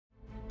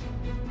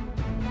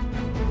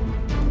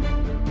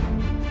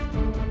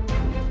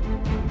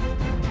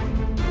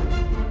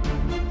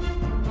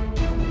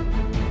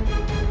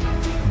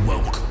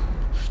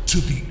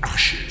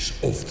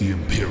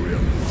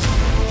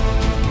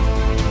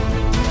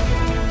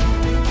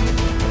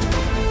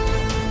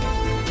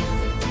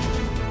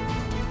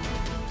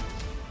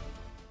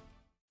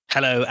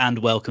Hello and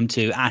welcome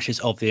to Ashes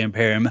of the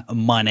Imperium.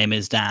 My name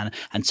is Dan,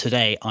 and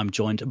today I'm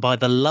joined by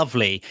the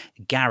lovely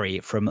Gary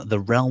from the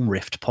Realm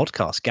Rift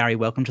podcast. Gary,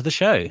 welcome to the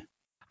show.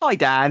 Hi,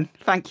 Dan.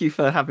 Thank you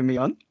for having me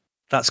on.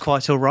 That's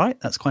quite all right.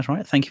 That's quite all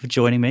right. Thank you for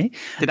joining me.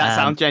 Did that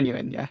sound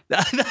genuine? Yeah.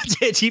 That's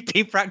it. You've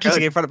been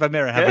practicing in front of a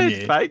mirror, haven't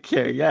you? Thank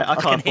you. Yeah, I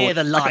can hear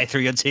the lie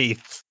through your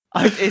teeth.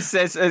 It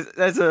says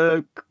there's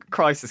a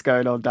crisis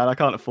going on, Dan. I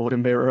can't afford a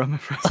mirror, I'm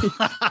afraid.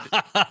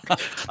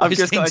 I've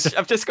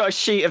just got a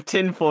sheet of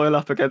tinfoil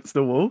up against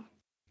the wall.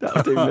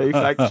 That'll do me.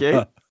 Thank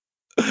you.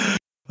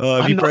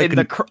 I'm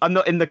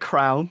not in the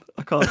Crown.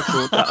 I can't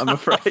afford that, I'm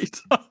afraid.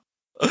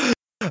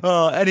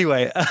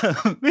 Anyway,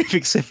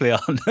 moving swiftly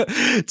on.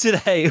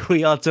 Today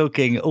we are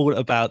talking all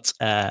about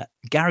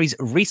Gary's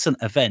recent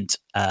event.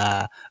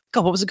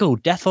 God, what was it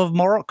called? Death of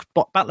Morok?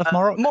 Battle of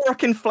Morok?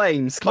 Morok in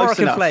Flames. Morok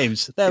in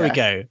Flames. There we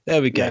go.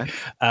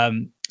 Yeah.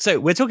 So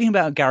we're talking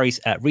about Gary's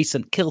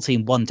recent Kill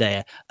Team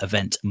one-day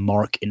event,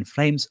 Morok in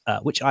Flames,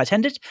 which I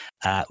attended,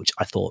 which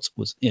I thought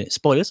was,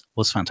 spoilers,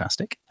 was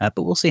fantastic.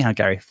 But we'll see how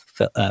Gary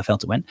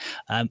felt it went.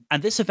 And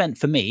this event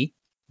for me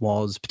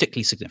was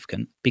particularly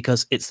significant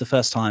because it's the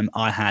first time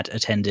I had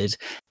attended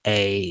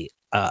a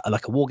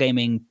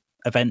wargaming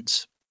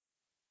event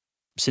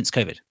since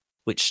COVID,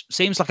 which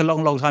seems like a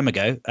long time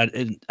ago.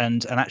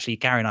 And actually,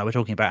 Gary and I were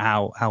talking about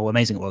how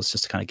amazing it was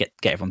just to kind of get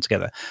everyone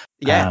together,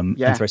 and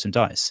throw some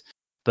dice.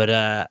 But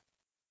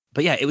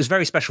yeah, it was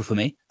very special for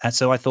me, and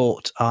so I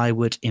thought I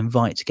would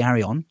invite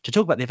Gary on to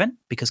talk about the event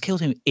because Kill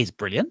Team is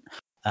brilliant.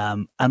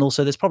 And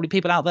also, there's probably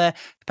people out there,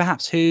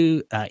 perhaps,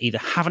 who either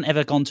haven't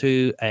ever gone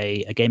to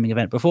a gaming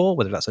event before,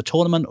 whether that's a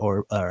tournament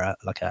or a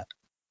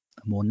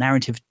more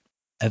narrative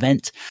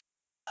event,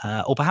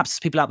 or perhaps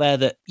people out there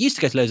that used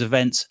to go to loads of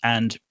events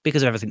and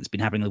because of everything that's been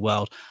happening in the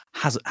world,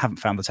 haven't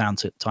found the time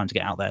to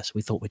get out there. So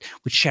we thought we'd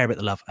share a bit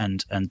of love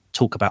and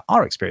talk about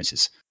our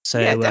experiences.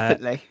 So yeah,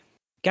 definitely.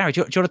 Gary,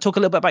 do you want to talk a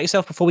little bit about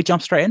yourself before we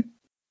jump straight in?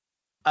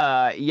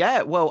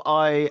 Well,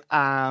 I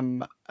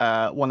am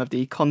one of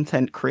the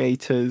content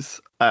creators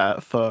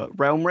for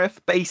Realm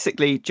Rift,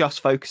 basically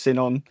just focusing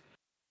on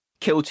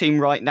Kill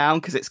Team right now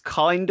because it's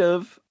kind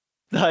of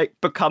like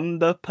become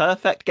the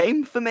perfect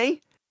game for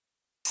me.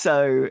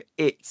 So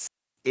it's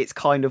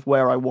kind of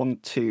where I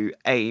want to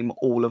aim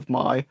all of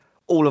my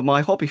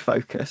hobby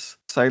focus.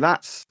 So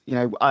that's,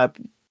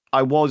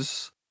 I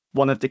was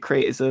one of the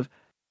creators of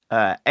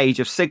Age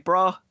of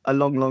Sigmar a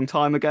long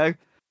time ago.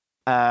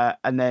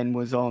 And then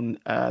was on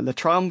Le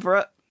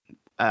Triumvirate,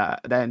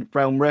 then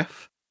Realm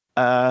Rift,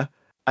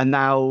 and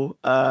now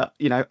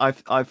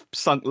I've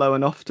sunk low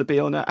enough to be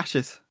on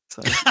Ashes.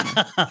 So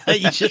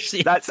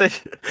that's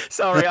it.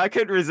 Sorry, I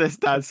couldn't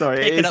resist, Dad. Sorry,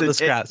 picking up the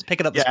scraps.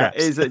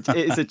 It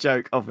is a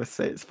joke.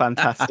 Obviously, it's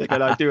fantastic,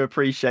 and I do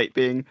appreciate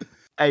being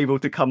able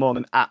to come on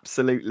and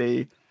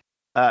absolutely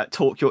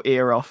talk your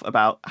ear off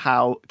about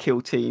how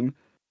Kill Team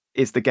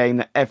is the game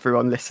that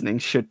everyone listening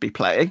should be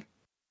playing.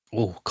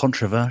 Oh,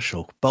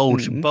 controversial,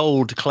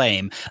 bold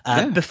claim.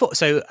 That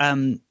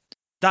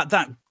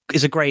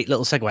is a great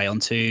little segue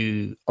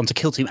onto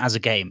Kill Team as a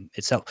game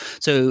itself.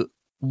 So,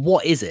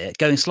 what is it?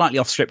 Going slightly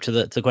off script to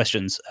the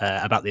questions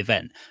about the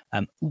event.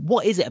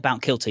 What is it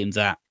about Kill Team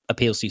that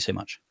appeals to you so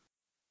much?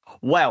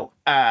 Well,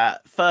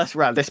 first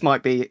round. This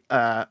might be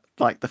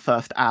like the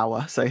first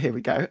hour. So here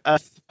we go.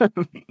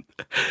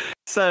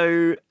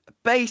 So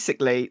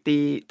basically,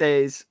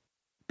 there's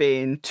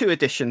been 2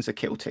 editions of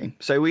Kill Team.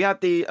 So we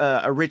had the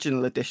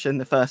original edition,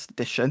 the first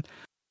edition,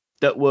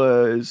 that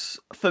was,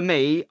 for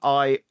me,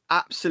 I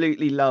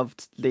absolutely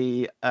loved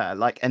the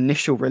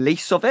initial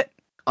release of it.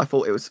 I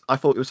thought it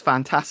was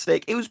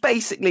fantastic. It was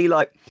basically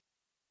like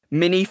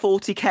mini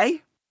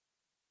 40k.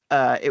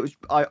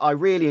 I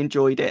really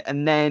enjoyed it,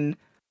 and then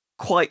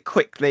quite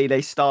quickly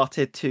they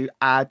started to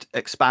add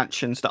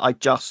expansions that I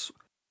just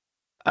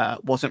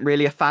wasn't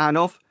really a fan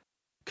of.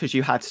 Because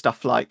you had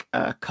stuff like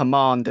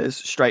commanders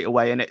straight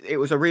away, and it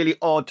was a really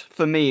odd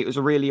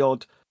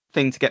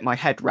thing to get my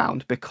head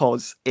round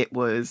because it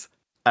was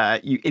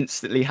you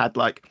instantly had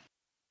like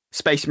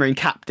Space Marine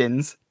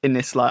captains in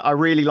this. Like, I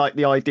really like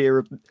the idea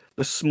of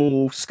the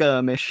small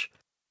skirmish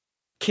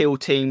kill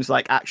teams.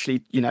 Like,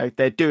 actually,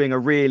 they're doing a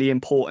really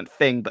important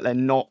thing, but they're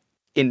not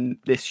in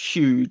this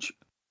huge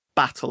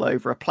battle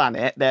over a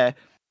planet. They're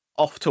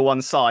off to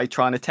one side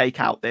trying to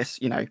take out this,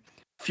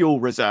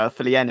 fuel reserve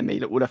for the enemy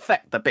that would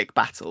affect the big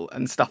battle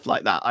and stuff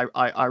like that.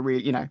 I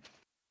really,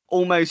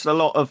 almost a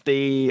lot of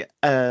the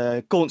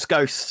Gaunt's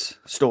Ghosts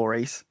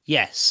stories.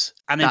 Yes,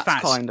 and in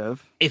fact,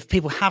 if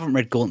people haven't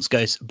read Gaunt's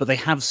Ghosts, but they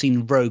have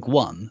seen Rogue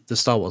One, the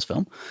Star Wars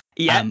film,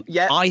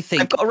 I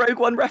think I've got a Rogue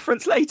One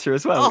reference later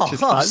as well. Which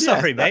is fun.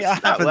 Sorry, mate, I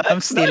haven't.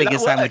 I'm stealing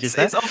his sandwiches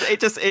there. It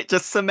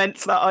just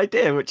cements that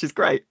idea, which is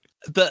great.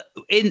 But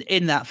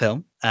in that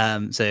film,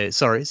 so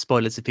sorry,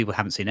 spoilers if people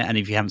haven't seen it, and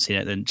if you haven't seen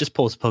it, then just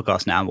pause the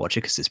podcast now and watch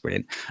it because it's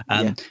brilliant.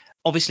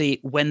 Obviously,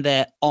 when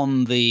they're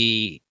on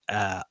the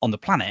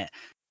planet,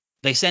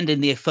 they send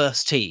in their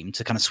first team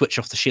to kind of switch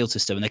off the shield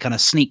system, and they kind of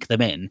sneak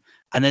them in.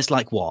 And there's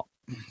like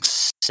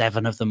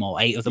 7 of them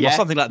or 8 of them or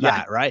something like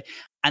that, right?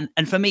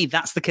 And for me,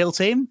 that's the kill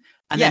team.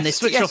 and then they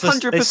switch off the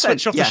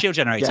 100%. shield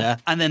generator,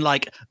 and then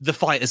like the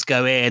fighters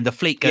go in, the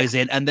fleet goes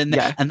in, and then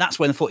and that's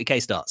when the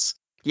 40k starts.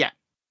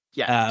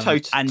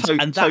 Totally.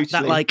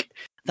 That like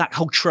that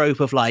whole trope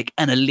of like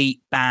an elite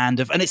band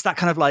of, and it's that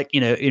kind of like,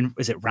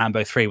 is it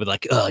Rambo 3 with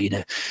like,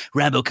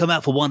 Rambo, come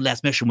out for one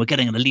last mission, we're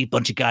getting an elite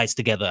bunch of guys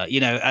together,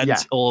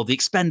 or the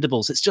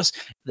Expendables. It's just,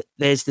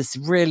 there's this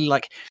really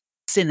like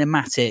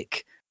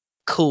cinematic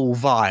cool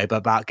vibe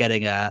about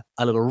getting a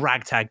little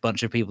ragtag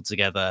bunch of people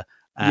together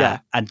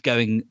and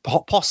going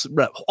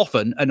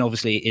often, and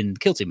obviously in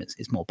Kill Team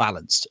it's more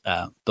balanced,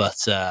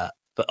 but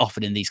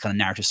often in these kind of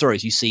narrative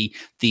stories you see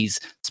these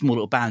small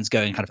little bands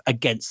going kind of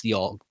against the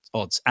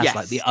odds as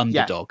like the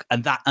underdog,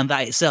 and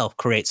that itself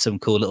creates some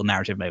cool little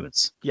narrative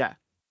moments.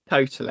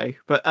 Totally.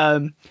 But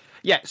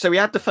so we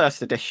had the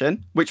first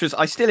edition, which was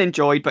I still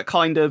enjoyed, but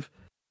kind of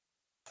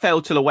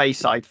fell to the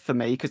wayside for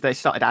me because they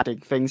started adding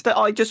things that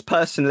I just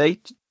personally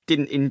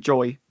didn't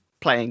enjoy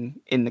playing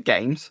in the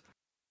games.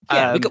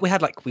 We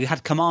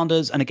had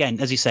commanders, and again,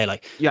 as you say,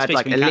 like you had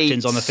like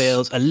captains on the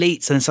field,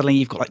 elites, and then suddenly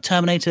you've got like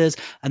Terminators,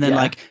 and then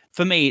like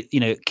for me,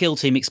 Kill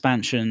Team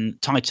expansion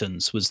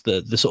Titans was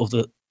the sort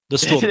of the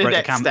straw that broke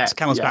the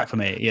camel's back for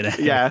me.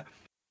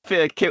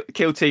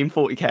 Kill Team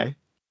 40k,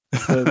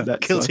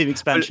 Kill Team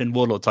expansion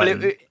Warlord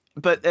Titan.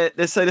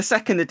 So the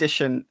second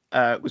edition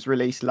was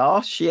released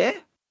last year.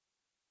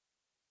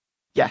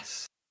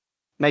 Yes,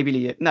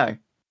 maybe no.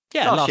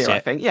 Yeah, last year, I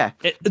think. Yeah,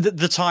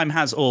 the time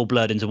has all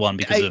blurred into one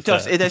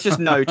because there's just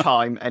no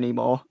time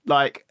anymore.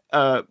 Like,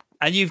 and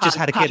you've just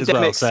had a kid as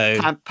well, so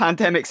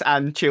pandemics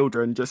and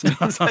children just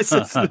means as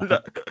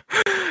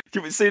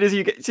soon as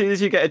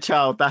you get a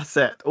child, that's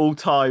it. All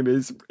time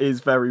is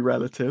very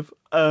relative.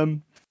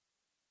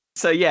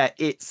 So yeah,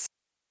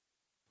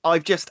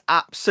 I've just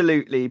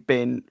absolutely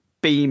been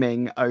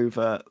beaming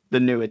over the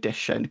new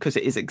edition because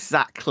it is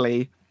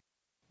exactly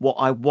what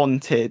I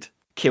wanted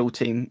Kill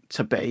Team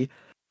to be.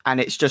 And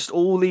it's just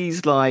all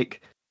these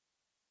like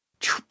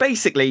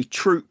basically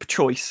troop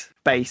choice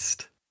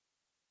based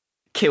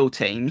kill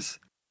teams.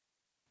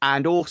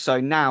 And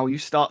also now you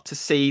start to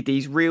see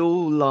these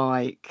real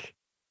like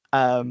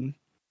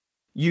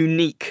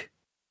unique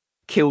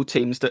kill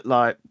teams that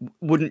like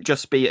wouldn't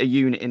just be a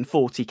unit in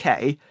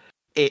 40k.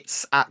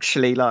 It's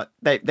actually like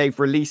they've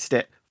released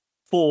it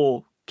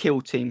for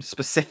kill teams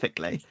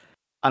specifically.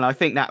 And I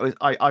think that was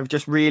I've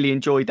just really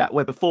enjoyed that,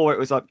 where before it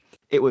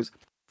was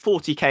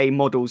 40k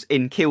models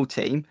in Kill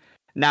Team.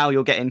 Now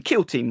you're getting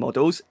Kill Team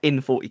models in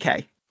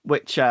 40k,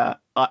 which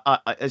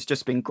has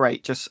just been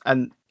great.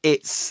 And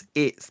it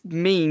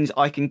means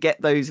I can get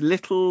those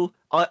little.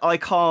 I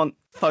can't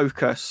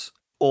focus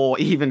or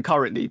even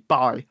currently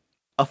buy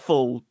a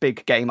full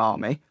big game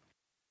army.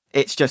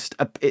 It's just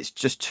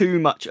too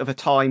much of a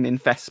time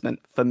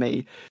investment for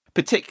me,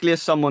 particularly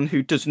as someone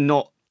who does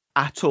not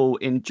at all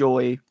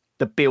enjoy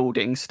the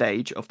building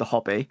stage of the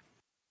hobby.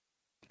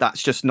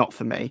 That's just not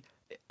for me.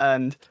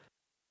 And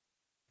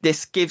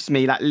this gives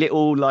me that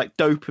little like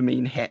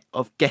dopamine hit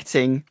of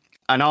getting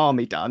an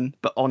army done,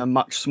 but on a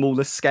much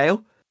smaller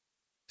scale.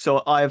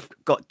 So I've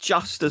got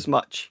just as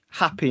much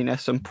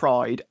happiness and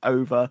pride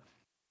over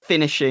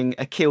finishing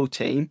a Kill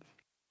Team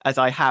as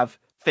I have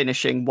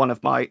finishing one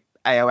of my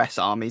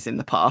AOS armies in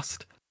the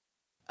past.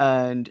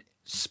 And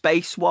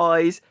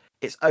space-wise,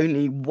 it's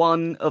only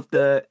one of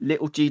the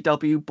little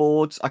GW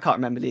boards. I can't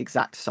remember the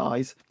exact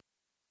size.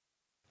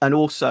 And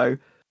also,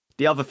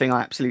 the other thing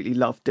I absolutely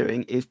love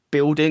doing is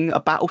building a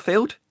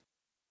battlefield.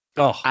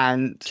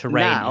 And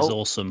terrain is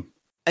awesome.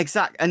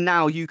 Exactly. And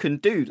now you can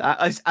do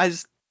that.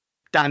 As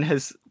Dan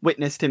has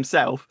witnessed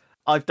himself,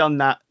 I've done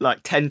that like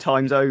 10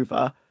 times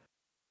over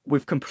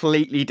with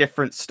completely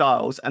different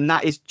styles. And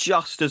that is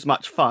just as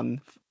much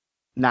fun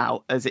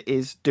now as it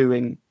is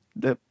doing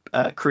the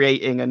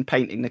creating and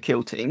painting the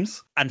kill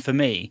teams. And for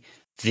me,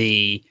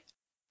 you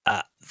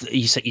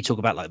talk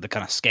about like the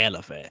kind of scale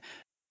of it.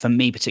 For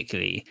me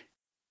particularly,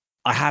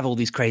 I have all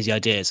these crazy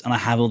ideas, and I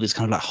have all this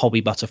kind of like hobby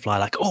butterfly,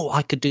 like, oh,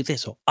 I could do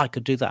this, or I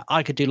could do that.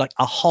 I could do like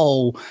a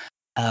whole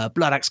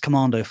Blood Axe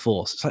Commando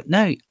force. It's like,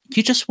 no,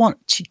 you just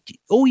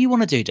all you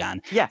want to do,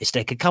 Dan, is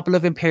take a couple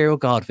of Imperial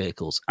Guard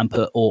vehicles and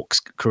put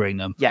orcs crewing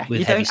them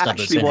with heavy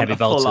stubbers and heavy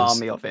bolters. You don't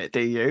actually want a full army of it,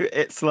 do you?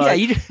 It's like,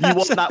 you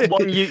want that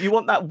one. You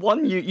want that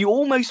one. You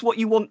almost, what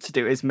you want to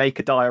do is make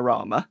a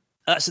diorama.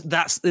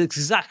 That's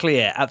exactly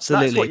it.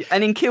 Absolutely.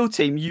 And in Kill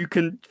Team, you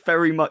can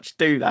very much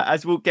do that.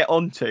 As we'll get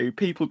onto,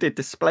 people did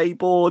display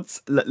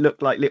boards that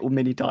look like little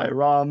mini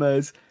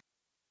dioramas,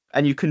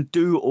 and you can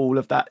do all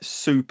of that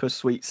super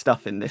sweet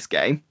stuff in this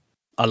game.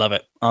 I love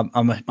it.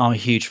 I'm a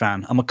huge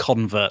fan. I'm a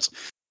convert.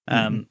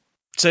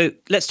 So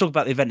let's talk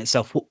about the event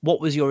itself.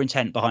 What was your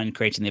intent behind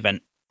creating the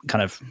event,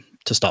 kind of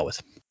to start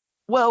with?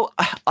 Well,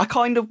 I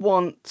kind of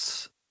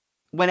want,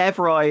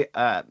 whenever I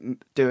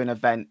do an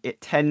event, it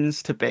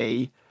tends to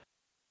be,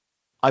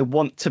 I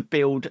want to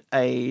build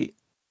an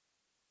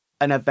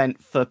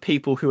event for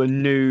people who are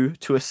new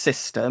to a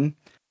system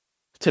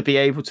to be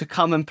able to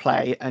come and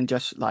play and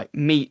just like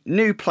meet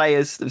new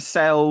players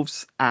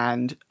themselves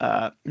and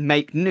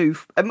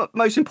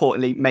most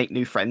importantly, make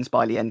new friends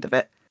by the end of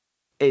it.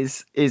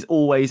 is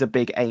always a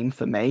big aim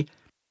for me.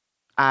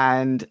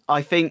 And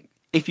I think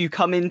if you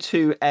come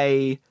into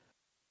an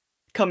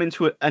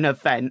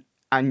event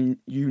and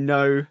you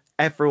know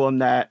everyone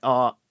there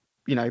are,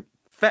 you know,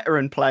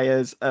 veteran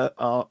players,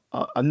 are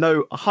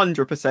know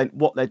 100%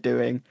 what they're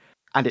doing,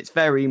 and it's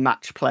very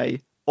match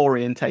play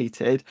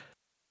orientated,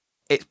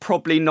 it's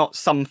probably not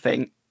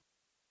something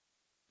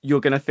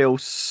you're going to feel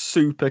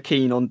super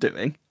keen on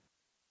doing.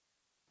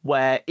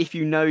 Where if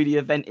you know the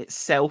event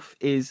itself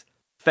is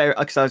very,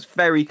 because I was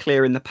very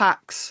clear in the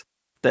packs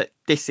that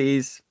this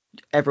is,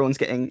 everyone's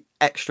getting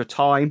extra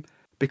time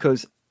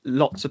because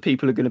lots of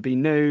people are going to be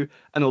new.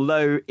 And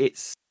although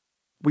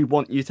we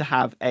want you to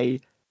have a,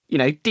 you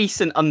know,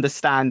 decent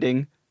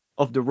understanding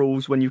of the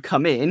rules when you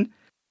come in,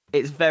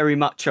 it's very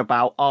much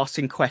about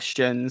asking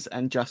questions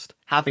and just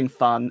having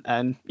fun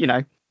and, you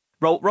know,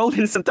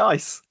 rolling some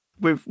dice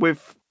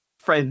with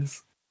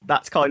friends.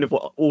 That's kind of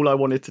all I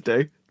wanted to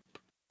do.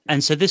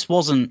 And so this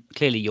wasn't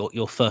clearly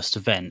your first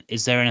event.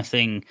 Is there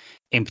anything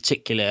in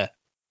particular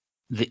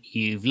that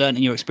you've learned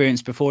in your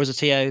experience before as a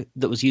TO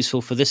that was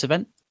useful for this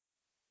event?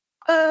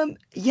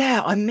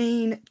 Yeah, I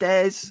mean,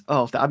 there's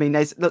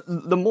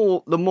the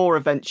more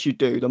events you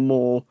do, the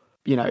more,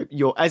 you know,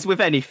 you're, as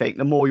with anything,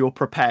 the more you're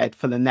prepared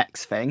for the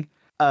next thing.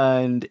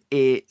 And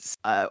it's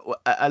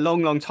a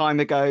long time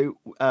ago,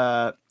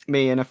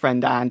 me and a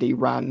friend Andy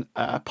ran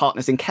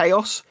Partners in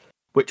Chaos,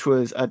 which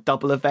was a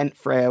double event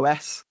for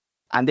AOS.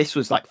 And this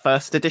was like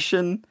first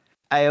edition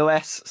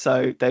AOS,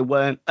 so there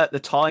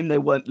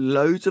weren't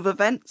loads of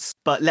events,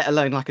 but let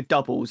alone like a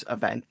doubles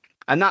event.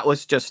 And that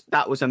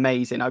was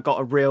amazing. We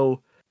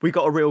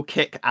got a real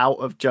kick out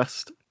of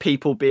just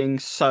people being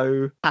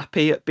so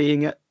happy at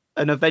being at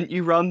an event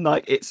you run.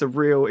 Like, it's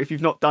if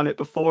you've not done it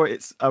before,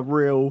 it's a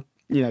real,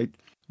 you know,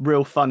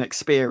 real fun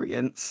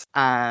experience.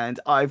 And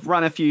I've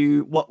run a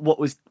few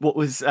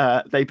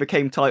they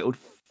became titled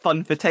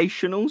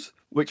Funvitationals,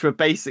 which were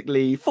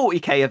basically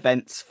 40k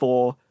events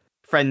for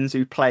friends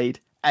who played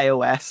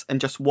AOS and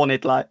just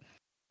wanted like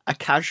a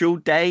casual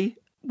day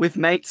with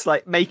mates,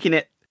 like making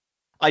it.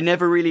 I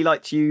never really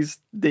like to use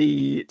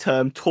the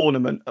term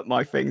tournament at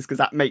my things because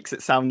that makes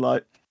it sound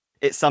like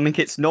it's something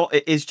it's not.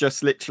 It is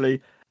just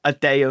literally a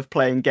day of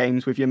playing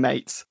games with your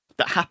mates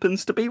that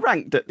happens to be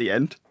ranked at the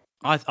end.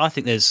 I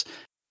think there's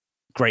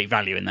great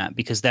value in that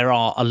because there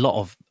are a lot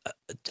of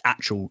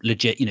actual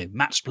legit, you know,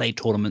 match play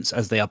tournaments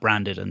as they are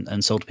branded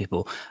and sold to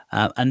people,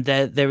 and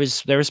there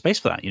is space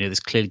for that. You know,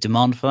 there's clearly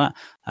demand for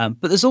that,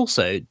 but there's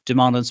also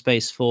demand and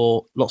space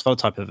for lots of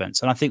other type of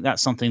events, and I think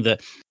that's something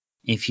that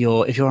if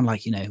you're on,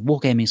 like, you know,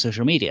 wargaming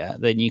social media,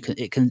 then you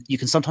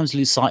can sometimes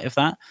lose sight of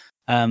that,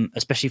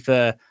 especially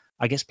for,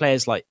 I guess,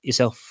 players like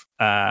yourself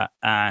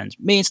and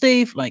me and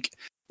Steve. Like,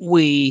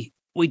 we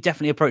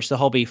definitely approach the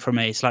hobby from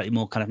a slightly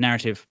more kind of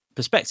narrative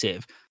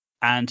perspective.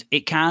 And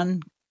it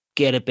can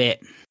get a bit,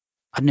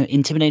 I don't know,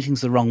 intimidating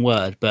is the wrong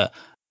word, but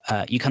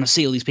you kind of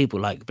see all these people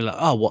be like,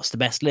 oh, what's the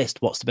best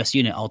list? What's the best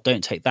unit? Oh,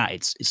 don't take that.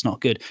 It's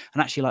not good.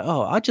 And actually, like,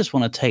 oh, I just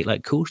want to take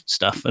like cool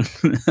stuff.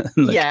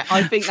 And yeah,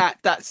 I think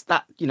that's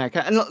you know,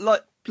 and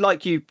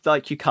like you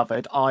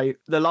covered.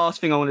 The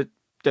last thing I want to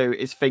do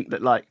is think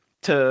that, like,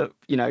 to,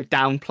 you know,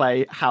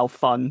 downplay how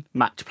fun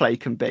match play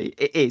can be.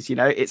 It is, you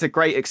know, it's a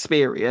great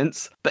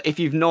experience, but if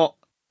you've not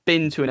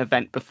been to an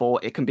event before,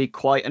 it can be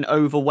quite an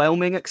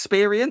overwhelming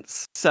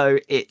experience. So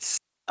it's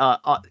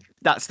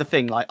that's the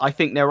thing. Like, I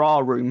think there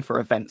are room for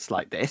events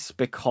like this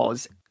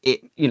because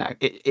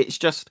it's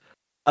just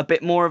a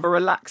bit more of a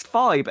relaxed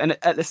vibe, and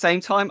at the same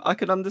time, I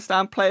could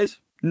understand players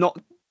not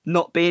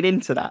being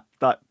into that.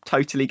 Like,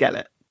 totally get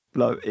it.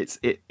 Like,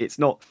 it's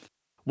not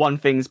one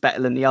thing's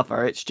better than the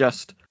other. It's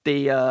just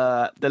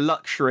the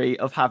luxury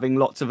of having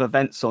lots of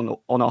events on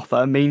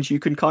offer means you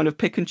can kind of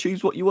pick and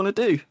choose what you want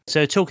to do.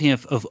 So, talking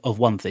of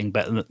one thing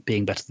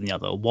being better than the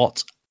other,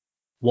 what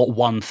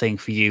one thing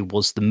for you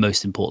was the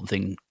most important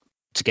thing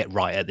to get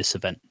right at this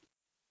event?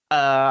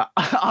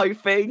 I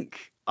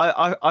think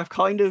I've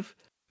kind of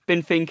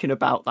been thinking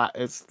about that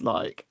as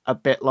like a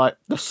bit like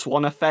the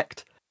Swan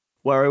effect,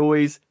 where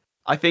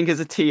I think as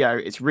a TO,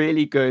 it's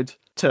really good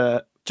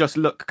to just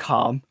look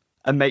calm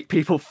and make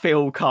people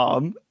feel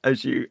calm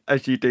as you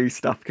do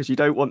stuff, because you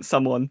don't want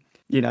someone,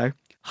 you know,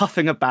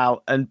 huffing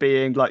about and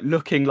being like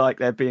looking like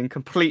they're being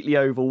completely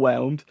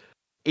overwhelmed,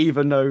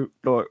 even though,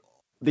 like,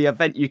 the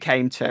event you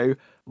came to,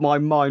 my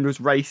mind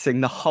was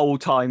racing the whole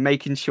time,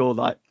 making sure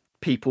like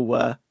people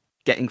were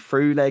getting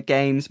through their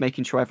games,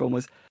 making sure everyone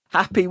was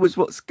happy with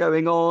what's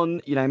going on,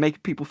 you know,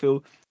 making people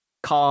feel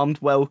calmed,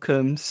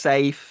 welcomed,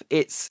 safe.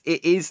 It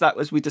is that,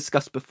 as we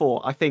discussed before.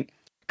 I think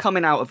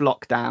coming out of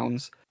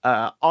lockdowns,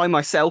 I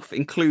myself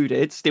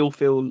included, still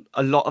feel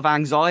a lot of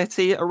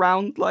anxiety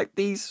around like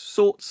these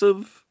sorts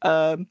of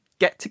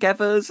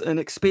get-togethers and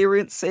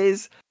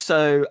experiences.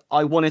 So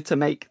I wanted to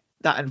make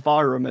that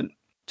environment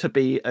to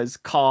be as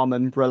calm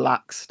and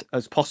relaxed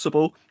as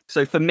possible.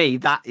 So for me,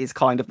 that is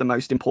kind of the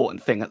most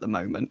important thing at the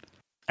moment.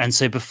 And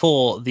so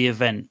before the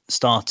event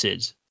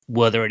started,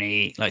 were there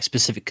any like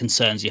specific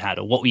concerns you had,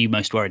 or what were you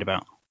most worried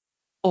about?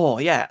 Oh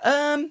yeah,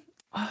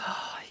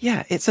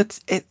 yeah. It's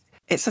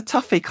it's a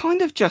toughie.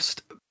 Kind of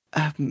just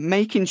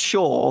making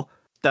sure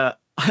that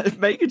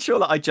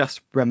I just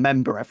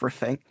remember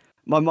everything.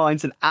 My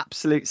mind's an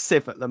absolute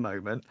sieve at the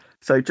moment.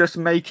 So just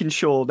making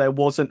sure there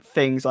wasn't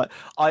things like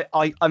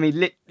I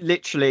mean,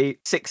 literally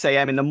 6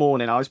 a.m. in the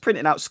morning, I was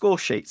printing out score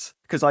sheets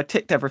because I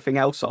ticked everything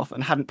else off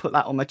and hadn't put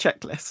that on my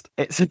checklist.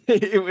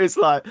 It was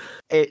like,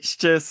 it's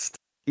just,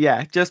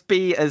 yeah, just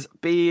be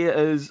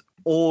as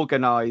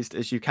organized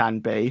as you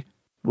can be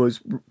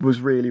was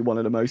really one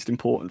of the most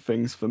important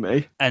things for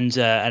me. And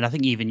I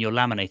think even your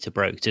laminator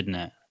broke, didn't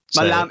it?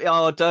 So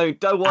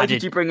don't. Why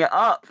did you bring it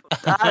up?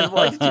 Dad,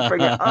 why did you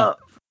bring it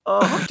up? Oh,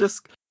 I've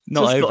just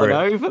gotten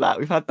over that.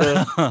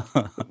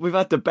 We've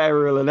had the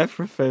burial and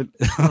everything.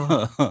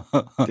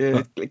 Oh,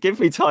 dear. Give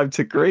me time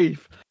to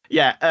grieve.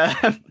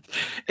 Yeah,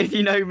 if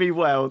you know me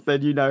well,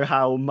 then you know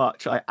how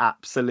much I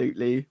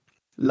absolutely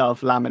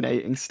love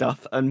laminating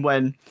stuff. And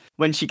when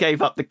she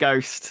gave up the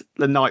ghost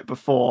the night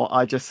before,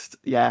 I just,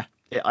 yeah,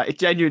 it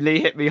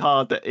genuinely hit me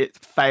hard that it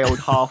failed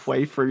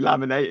halfway through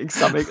laminating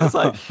something. It's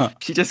like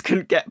she just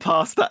couldn't get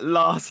past that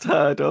last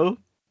hurdle.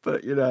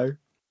 But you know,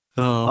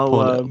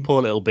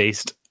 poor little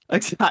beast.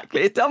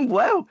 Exactly, it done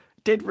well.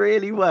 Did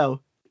really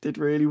well.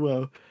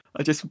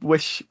 I just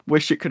wish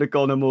it could have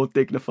gone a more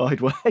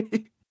dignified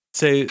way.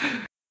 So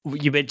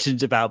you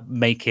mentioned about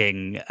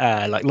making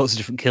like lots of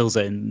different kill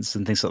zones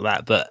and things like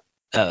that, but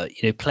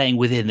playing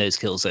within those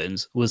kill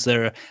zones, was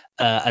there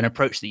an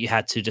approach that you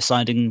had to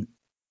deciding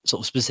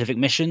sort of specific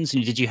missions?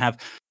 Did you have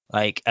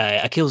like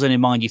a kill zone in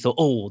mind? You thought,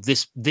 oh,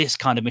 this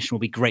kind of mission will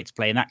be great to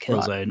play in that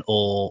kill zone,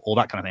 or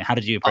that kind of thing. How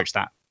did you approach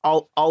that?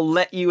 I'll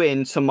let you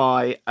into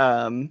my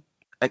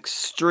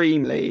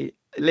extremely,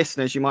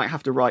 listeners, you might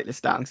have to write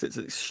this down because it's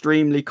an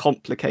extremely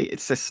complicated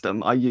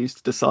system I use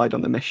to decide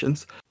on the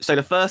missions. So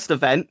the first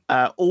event,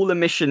 all the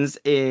missions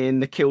in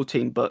the Kill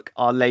Team book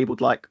are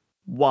labeled like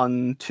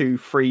 1, 2,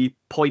 3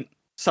 point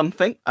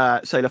something.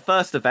 So the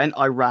first event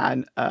I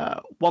ran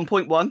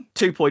 1.1,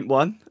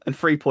 2.1 and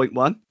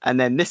 3.1, and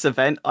then this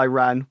event I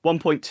ran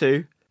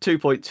 1.2,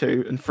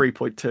 2.2 and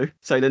 3.2.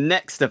 So the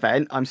next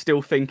event I'm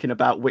still thinking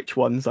about which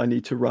ones I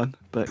need to run,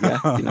 but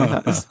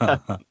yeah, that's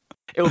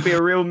it'll be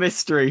a real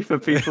mystery for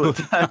people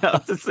to turn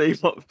up to see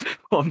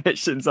what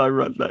missions I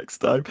run next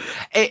time.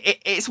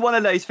 It's one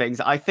of those things.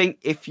 I think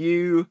if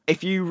you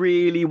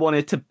really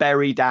wanted to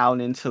bury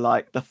down into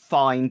like the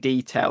fine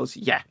details,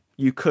 yeah,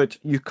 you could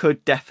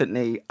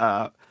definitely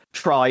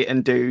try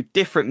and do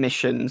different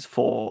missions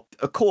for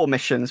core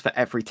missions for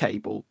every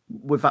table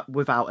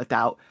without a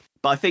doubt.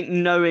 But I think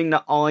knowing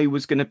that I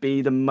was going to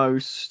be the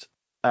most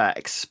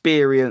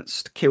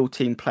experienced Kill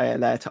Team player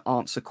there to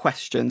answer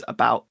questions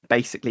about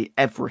basically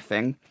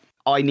everything,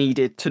 I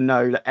needed to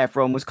know that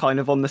everyone was kind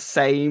of on the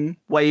same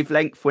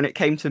wavelength when it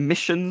came to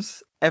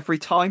missions every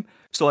time.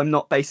 So I'm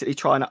not basically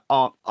trying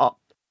to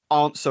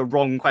answer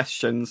wrong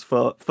questions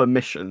for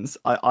missions.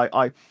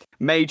 I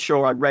made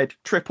sure I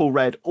triple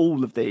read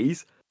all of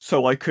these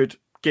so I could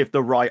give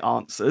the right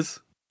answers.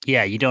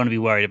 Yeah, you don't want to be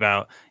worried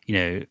about,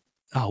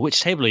 which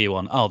table are you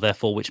on? Oh,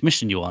 therefore, which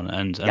mission you on,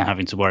 and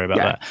having to worry about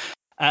that.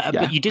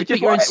 But you did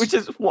which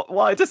is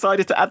why I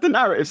decided to add the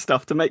narrative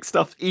stuff to make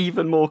stuff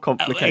even more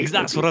complicated.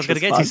 That's what I was going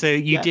to get to. So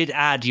you did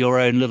add your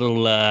own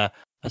little, I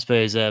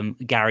suppose,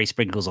 Gary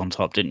sprinkles on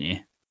top, didn't you?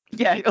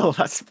 Yeah. Oh,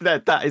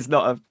 that is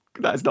not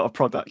a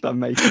product I'm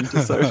making.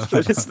 Just so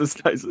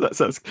that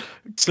sounds.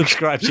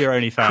 Subscribe to your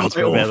OnlyFans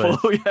for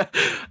a bit.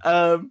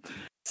 Yeah.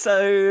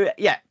 So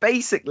yeah,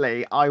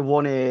 basically, I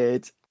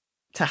wanted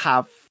to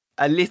have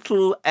a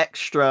little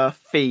extra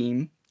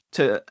theme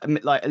a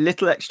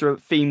little extra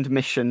themed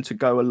mission to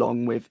go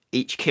along with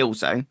each kill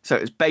zone. So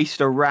it was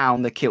based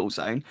around the kill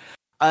zone.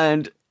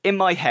 And in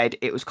my head,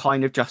 it was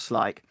kind of just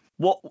like,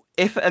 what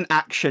if an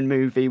action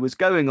movie was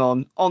going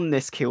on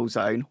this kill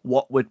zone,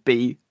 what would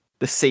be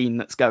the scene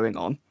that's going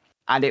on?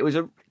 And it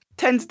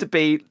tended to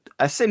be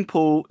a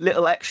simple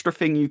little extra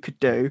thing you could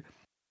do.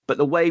 But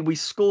the way we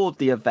scored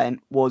the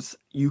event was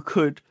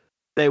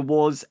there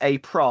was a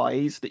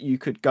prize that you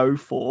could go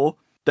for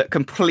that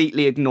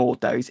completely ignored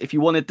those. If you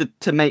wanted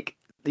to make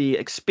the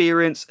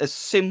experience as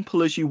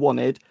simple as you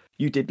wanted,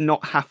 you did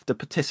not have to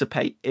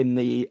participate in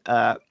the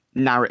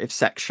narrative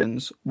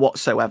sections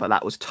whatsoever.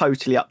 That was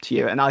totally up to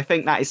you. And I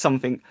think that is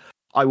something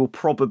I will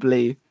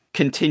probably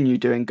continue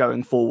doing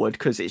going forward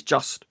because it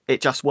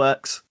just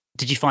works.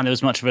 Did you find there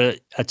was much of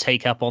a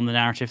take up on the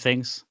narrative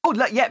things? Oh,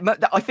 yeah.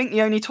 I think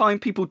the only time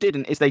people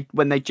didn't is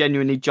when they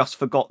genuinely just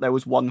forgot there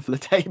was one for the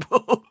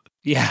table.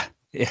 Yeah.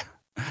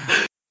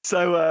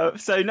 So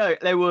no,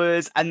 there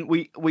was, and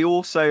we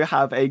also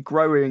have a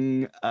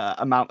growing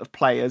amount of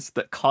players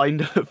that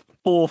kind of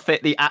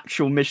forfeit the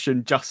actual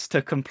mission just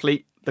to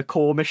complete the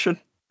core mission,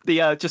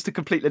 just to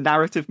complete the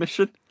narrative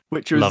mission,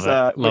 which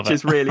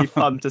is really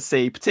fun to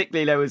see.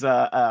 Particularly, there was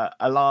a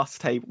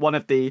last tape.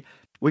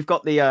 We've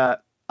got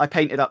I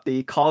painted up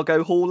the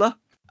cargo hauler,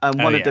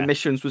 and one of the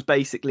missions was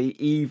basically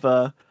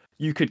either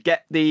you could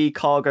get the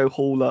cargo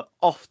hauler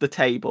off the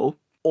table,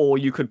 or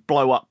you could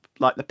blow up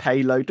like the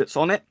payload that's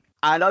on it.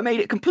 And I made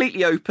it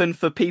completely open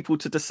for people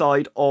to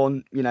decide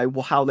on,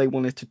 how they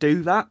wanted to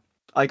do that.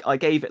 I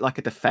gave it like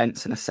a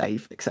defense and a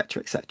save,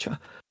 etc., etc.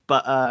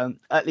 But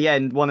at the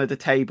end, one of the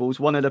tables,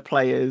 one of the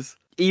players,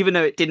 even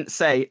though it didn't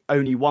say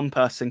only one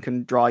person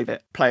can drive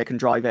it, player can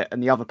drive it,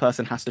 and the other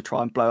person has to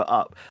try and blow it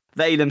up,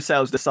 they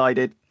themselves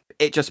decided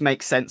it just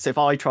makes sense if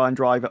I try and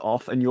drive it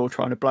off and you're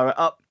trying to blow it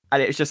up.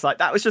 And it was just like,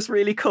 that was just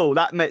really cool.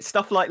 That made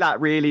stuff like that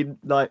really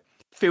like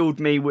filled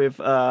me with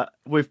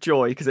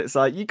joy, because it's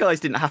like, you guys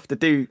didn't have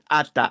to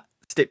add that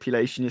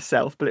stipulation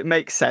yourself, but it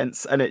makes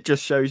sense, and it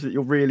just shows that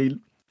you're really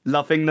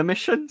loving the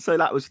mission. So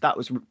that was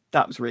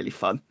really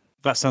fun.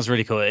 That sounds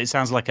really cool. It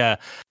sounds like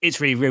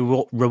it's really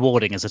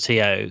rewarding as a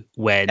TO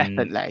when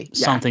Definitely,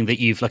 something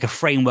that you've like a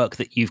framework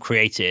that you've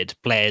created,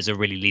 players are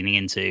really leaning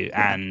into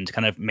and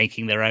kind of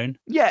making their own.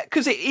 Yeah,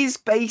 because it is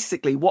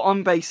basically what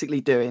I'm basically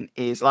doing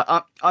is like,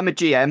 I'm a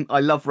GM.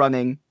 I love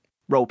running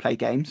roleplay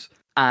games,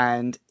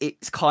 and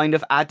it's kind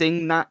of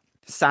adding that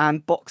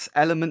sandbox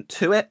element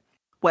to it,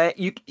 where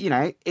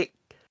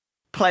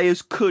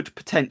players could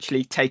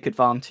potentially take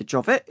advantage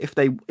of it if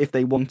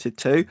they wanted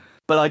to.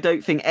 But I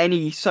don't think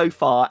any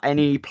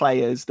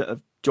players that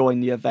have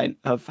joined the event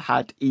have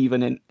had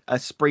even a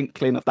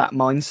sprinkling of that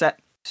mindset.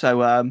 So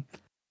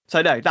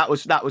no, that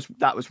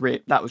was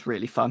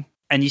really fun.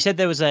 And you said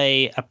there was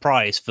a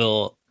prize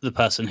for the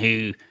person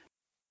who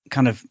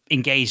kind of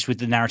engaged with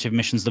the narrative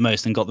missions the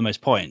most and got the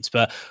most points.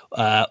 But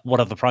what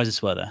other prizes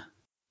were there?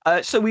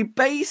 So we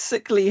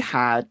basically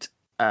had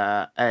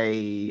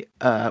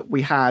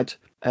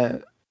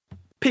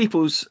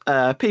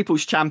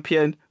People's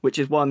Champion, which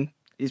is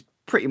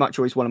pretty much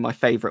always one of my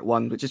favourite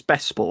ones, which is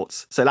best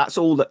sports. So that's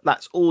all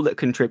that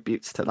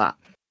contributes to that.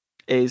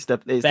 Is the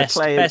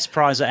player best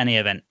prize at any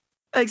event.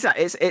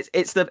 Exactly.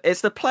 It's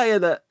the player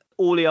that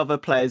all the other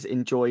players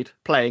enjoyed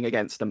playing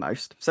against the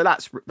most. So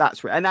that's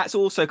and that's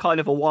also kind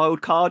of a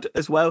wild card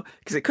as well,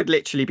 because it could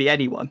literally be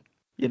anyone.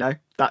 You know,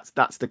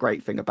 that's the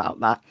great thing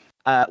about that.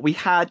 We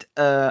had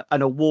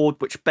an award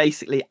which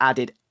basically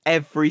added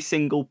every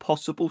single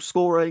possible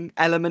scoring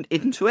element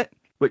into it,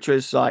 which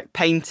was like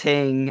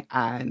painting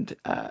and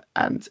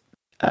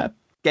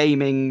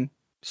gaming,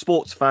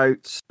 sports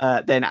votes,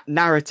 then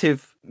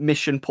narrative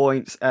mission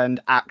points and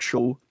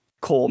actual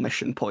core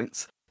mission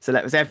points. So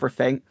that was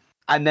everything.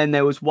 And then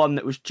there was one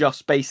that was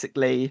just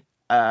basically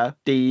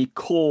the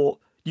core,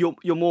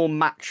 your more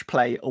match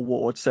play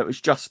award. So it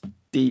was just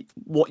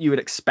what you would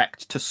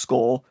expect to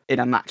score in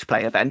a match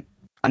play event.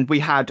 And we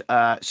had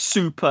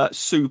super,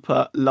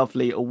 super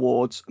lovely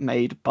awards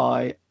made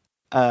by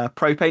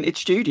Pro Painted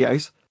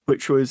Studios,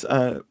 which was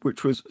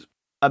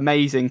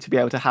amazing to be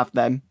able to have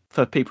them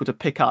for people to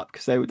pick up,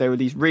 because they were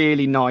these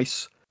really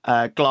nice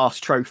glass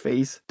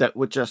trophies that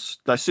were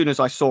just, as soon as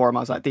I saw them, I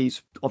was like,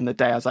 these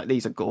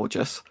are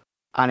gorgeous.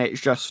 And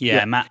it's just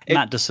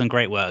Matt does some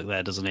great work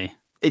there, doesn't he?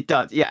 It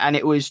does, yeah, and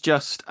it was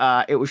just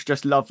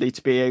lovely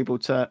to be able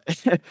to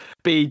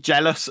be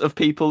jealous of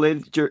people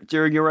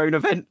during your own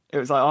event. It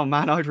was like, oh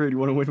man, I'd really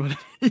want to win one of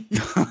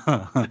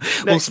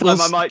these. Next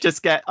time, I might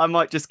just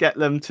get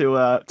them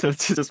to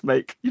just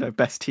make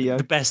best TO.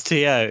 The best TO,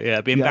 yeah.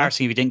 It'd be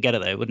embarrassing if you didn't get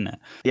it though, wouldn't it?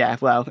 Yeah,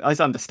 well,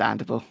 it's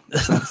understandable.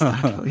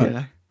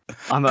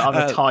 I'm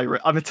a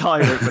tyrant. I'm a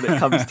tyrant when it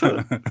comes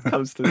to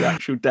the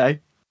actual day.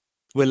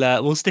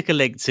 We'll stick a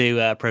link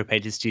to Pro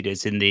Painted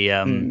Studios in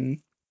the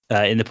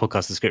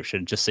podcast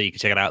description, just so you can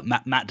check it out.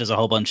 Matt does a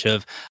whole bunch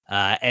of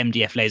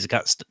MDF laser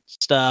cut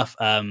stuff,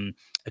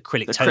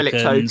 acrylic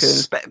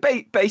tokens.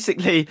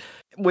 Basically,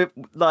 with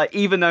like,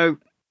 even though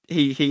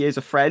he is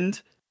a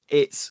friend,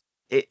 it's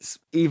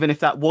even if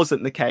that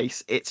wasn't the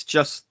case, it's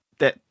just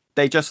that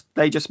they just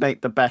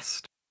make the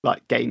best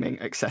like gaming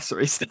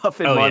accessory stuff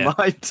in my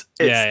mind.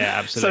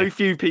 Absolutely. So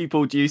few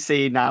people do you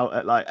see now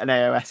at like an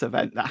AOS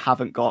event that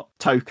haven't got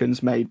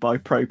tokens made by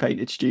Pro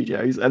Painted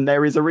Studios, and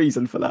there is a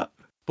reason for that.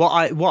 What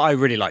I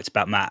really liked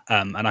about Matt,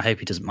 and I hope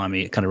he doesn't mind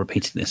me kind of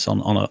repeating this on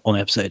the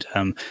episode.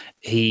 I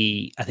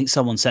think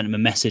someone sent him a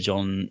message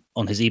on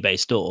his eBay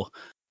store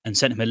and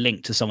sent him a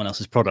link to someone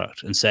else's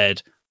product and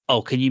said,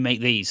 "Oh, can you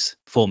make these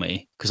for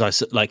me? Because I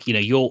like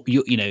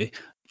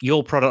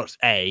your product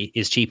A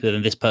is cheaper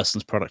than this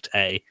person's product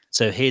A.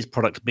 So here's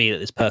product B that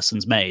this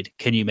person's made.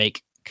 Can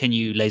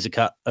you laser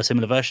cut a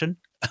similar version?"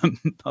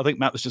 I think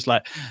Matt was just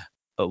like,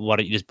 "Why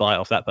don't you just buy it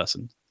off that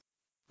person?"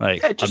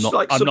 Like,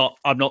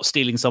 I'm not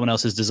stealing someone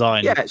else's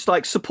design. Yeah, it's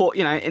like support.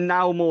 And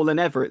now more than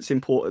ever, it's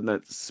important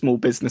that small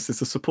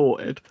businesses are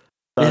supported.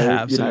 So,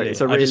 yeah, absolutely.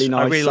 It's a really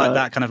nice. I really like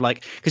that kind of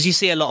like, because you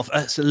see a lot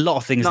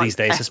of things these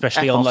days,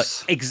 especially on like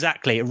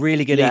a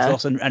really good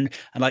ethos and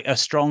like a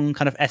strong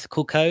kind of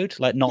ethical code,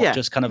 like not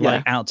just kind of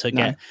like out to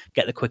get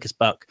the quickest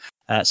buck.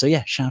 So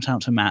yeah, shout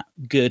out to Matt,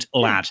 good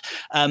lad.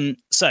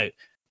 So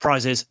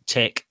prizes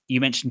tick.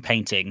 You mentioned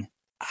painting.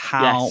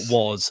 How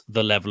was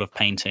the level of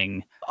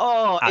painting?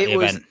 At the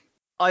event?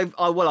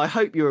 I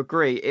hope you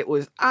agree. It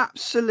was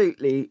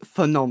absolutely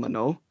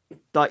phenomenal.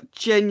 Like,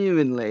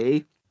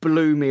 genuinely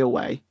blew me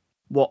away.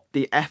 What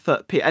the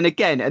effort, and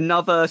again,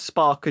 another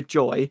spark of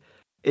joy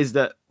is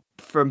that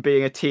from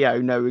being a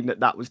TO, knowing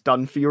that was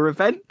done for your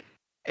event,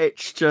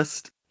 it's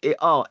just it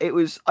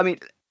was. I mean,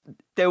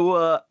 there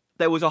was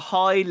a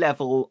high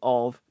level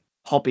of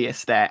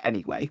hobbyist there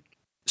anyway.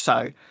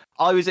 So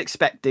I was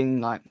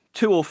expecting like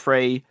 2 or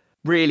 3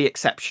 really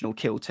exceptional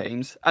kill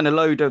teams and a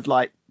load of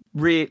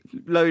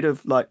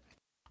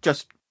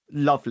just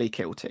lovely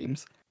kill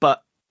teams.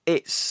 But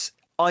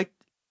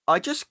I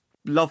just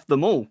loved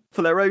them all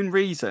for their own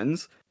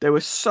reasons. There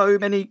were so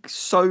many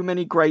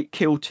great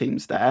kill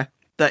teams there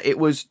that it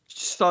was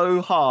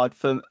so hard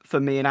for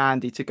me and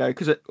Andy to go,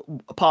 because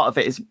part of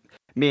it is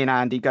me and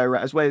Andy go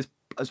as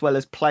well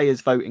as players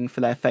voting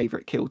for their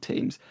favourite kill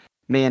teams.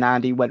 Me and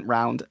Andy went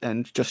round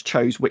and just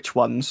chose which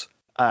ones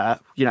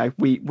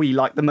we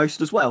like the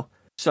most as well.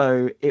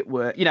 So it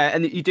were,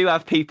 and you do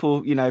have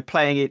people,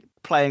 playing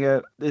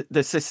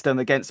the system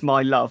against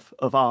my love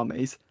of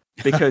armies,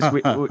 because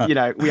we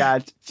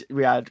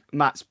had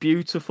Matt's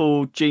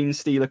beautiful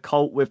Genestealer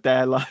cult with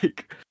their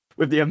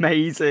with the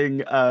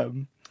amazing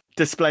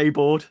display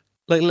board,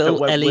 like little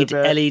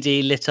LED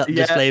lit up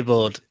display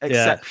board,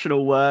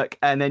 exceptional work.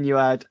 And then you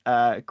had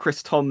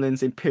Chris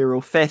Tomlin's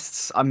Imperial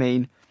Fists. I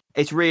mean,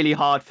 it's really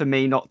hard for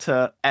me not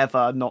to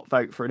ever not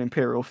vote for an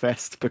Imperial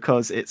Fist,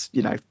 because it's,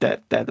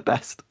 they're the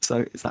best.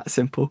 So it's that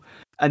simple.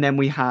 And then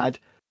we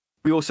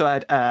also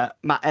had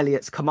Matt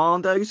Elliott's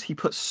Commandos. He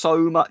put so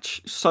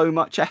much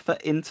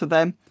effort into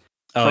them.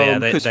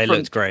 They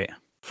looked great.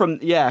 From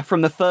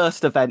the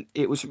first event,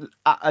 it was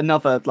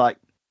another like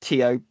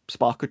TO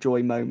Spark of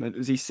Joy moment. It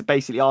was, he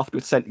basically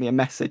afterwards sent me a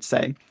message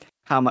saying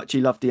how much he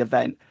loved the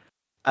event.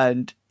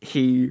 And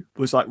he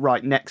was like,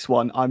 right, next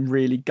one, I'm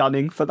really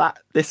gunning for that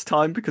this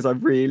time, because I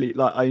really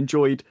I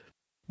enjoyed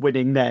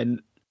winning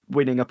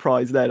a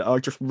prize then. I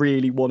just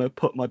really want to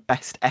put my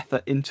best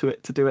effort into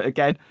it to do it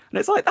again. And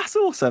it's like, that's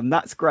awesome.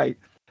 That's great.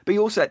 But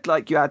you also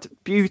had, you had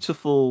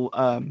beautiful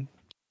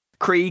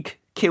Krieg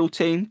kill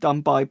team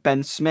done by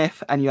Ben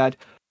Smith, and you had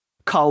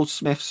Carl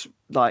Smith's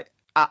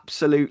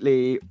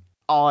absolutely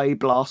eye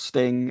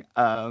blasting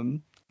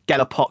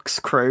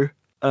Galapox crew.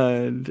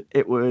 And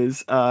it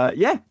was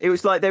it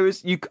was like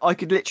I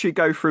could literally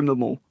go through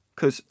them all,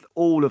 because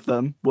all of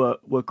them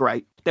were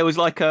great. There was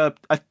like a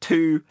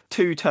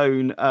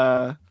two-tone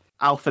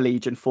Alpha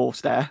Legion force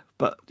there,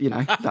 but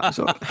that was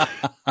all.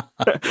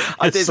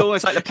 It's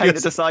almost like the painter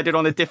decided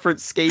on a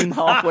different scheme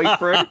halfway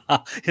through.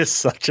 You're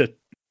such a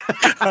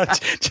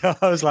I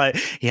was like,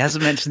 he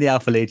hasn't mentioned the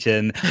Alpha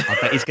Legion. I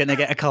bet he's going to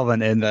get a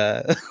comment in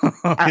there.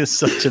 You're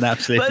such an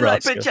absolute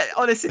rascal. But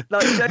honestly,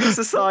 jokes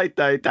aside,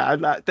 though,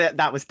 Dan,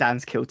 that was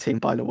Dan's kill team,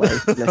 by the way,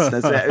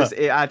 listeners.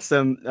 It had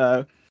some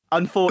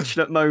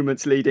unfortunate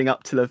moments leading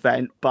up to the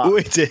event,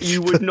 but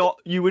you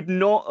would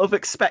not have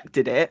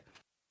expected it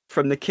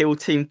from the kill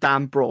team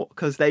Dan brought,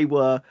 because it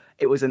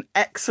was an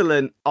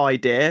excellent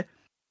idea,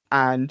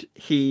 and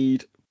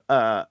you'd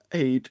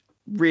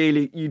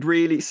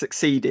really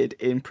succeeded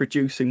in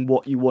producing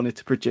what you wanted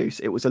to produce.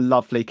 It was a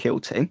lovely kill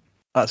team.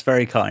 That's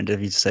very kind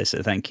of you to say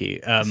so. Thank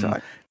you.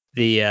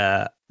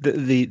 The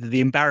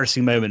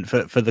embarrassing moment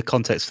for the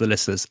context for the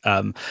listeners.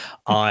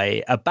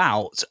 I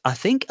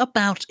think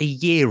about a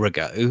year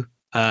ago,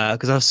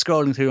 because I was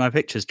scrolling through my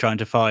pictures trying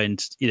to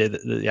find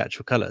the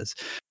actual colours.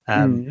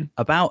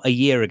 About a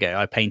year ago,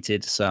 I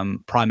painted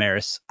some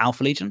Primaris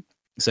Alpha Legion.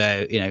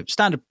 So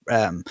standard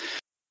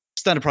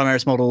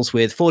Primaris models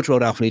with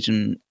Forge-World Alpha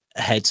Legion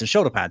heads and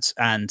shoulder pads,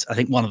 and I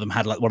think one of them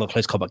had one of the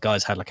close combat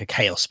guys had a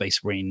Chaos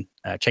Space Marine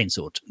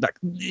chainsword. That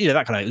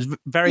kind of, it was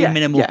very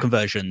minimal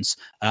conversions,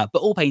 but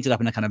all painted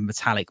up in a kind of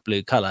metallic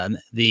blue color. And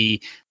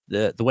the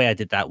way I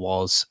did that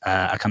was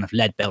a kind of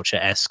Lead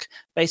Belcher-esque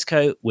base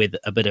coat with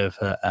a bit of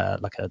a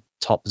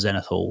top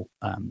Zenithal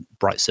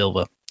bright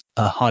silver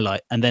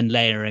highlight, and then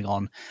layering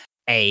on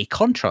a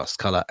contrast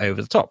color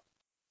over the top.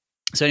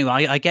 So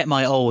anyway, I get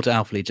my old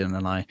Alpha Legion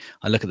and I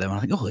look at them and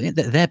I think, oh,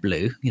 they're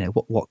blue.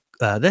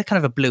 They're kind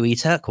of a bluey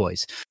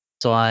turquoise.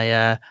 So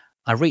I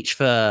reach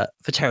for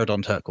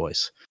Pterodon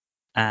turquoise,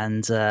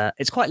 and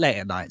it's quite late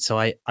at night. So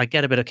I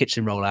get a bit of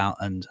kitchen roll out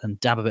and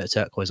dab a bit of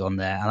turquoise on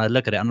there, and I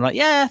look at it and I'm like,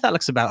 yeah, that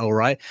looks about all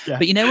right. Yeah.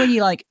 But when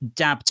you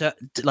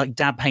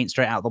dab paint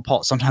straight out of the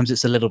pot, sometimes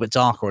it's a little bit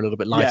darker or a little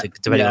bit lighter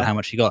depending on how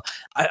much you got.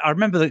 I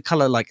remember the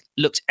color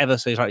looked ever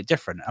so slightly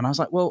different, and I was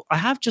like, well, I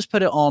have just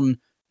put it on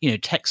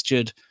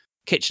textured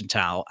kitchen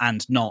towel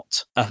and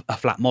not a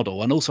flat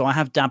model, and also I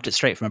have dabbed it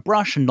straight from a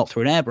brush and not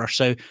through an airbrush,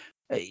 so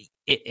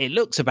it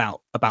looks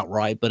about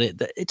right, but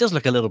it does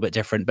look a little bit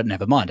different, but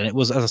never mind. And it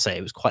was, as I say,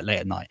 it was quite late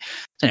at night.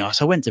 So anyway,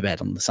 I went to bed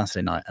on the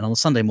Saturday night, and on the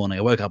Sunday morning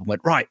I woke up and went,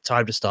 right,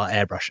 time to start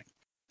airbrushing.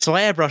 So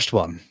I airbrushed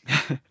one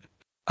and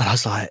I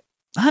was like,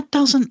 that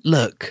doesn't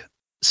look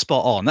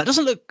spot on, that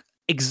doesn't look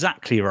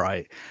exactly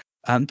right,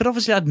 but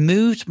obviously I'd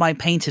moved my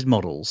painted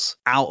models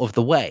out of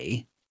the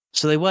way,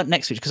 so they weren't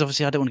next to each, because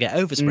obviously I don't want to get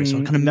overspray, so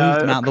I kind of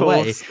moved them out of the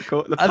way.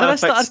 And then I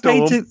started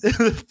painting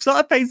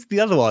the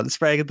other one,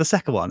 spraying the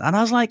second one, and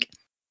I was like,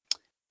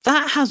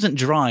 that hasn't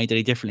dried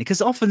any differently. Because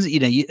often,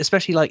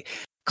 especially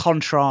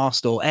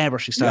contrast or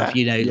airbrushing stuff,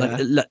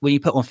 when you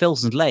put on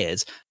fills and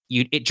layers,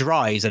 it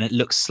dries and it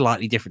looks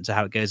slightly different to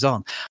how it goes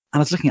on. And I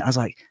was looking at it, I was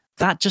like,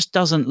 that just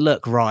doesn't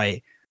look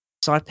right.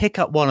 So I pick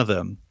up one of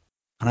them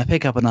and I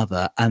pick up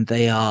another, and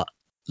they are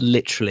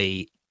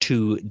literally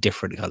two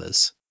different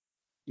colors.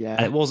 Yeah.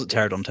 And it wasn't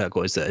Pterodon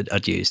turquoise that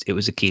I'd used; it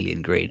was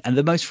Achillean green. And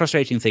the most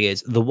frustrating thing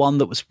is the one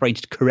that was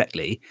painted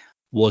correctly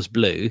was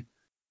blue,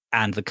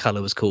 and the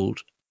color was called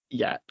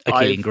Yeah.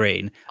 Achillean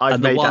green. I've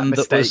And the made one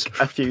that that was mistake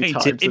a few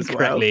painted times as well.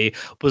 incorrectly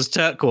was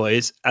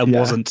turquoise and Yeah.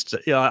 wasn't.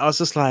 I was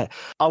just like,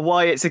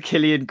 Why it's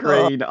Achillean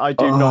green, I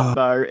do not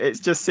know.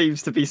 It just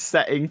seems to be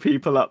setting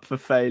people up for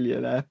failure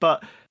there.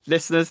 But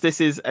listeners, this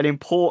is an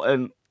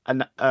important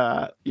and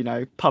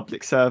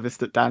public service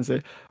that Dan's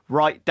doing.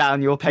 Write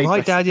down your paint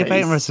write down your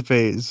paint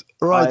recipes.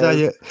 Write down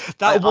your.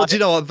 Do you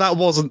know what? That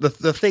wasn't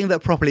the thing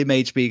that properly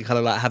made me kind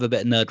of like have a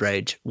bit of nerd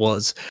rage.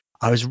 Was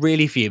I was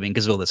really fuming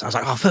because of all this. I was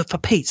like, oh, for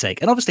Pete's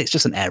sake! And obviously, it's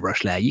just an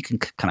airbrush layer. You can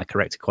kind of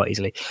correct it quite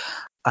easily.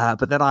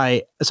 But then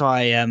I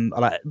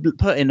like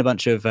put in a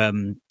bunch of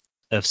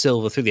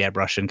silver through the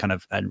airbrush and kind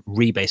of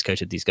rebase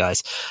coated these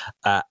guys,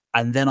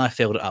 and then I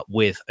filled it up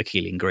with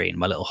Achillean green,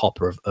 my little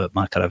hopper of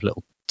my kind of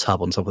little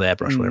tub on top of the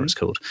airbrush, whatever it's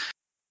called.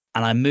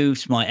 And I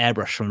moved my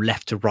airbrush from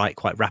left to right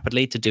quite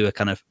rapidly to do a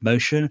kind of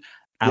motion,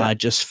 and I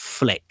just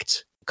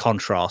flicked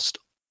contrast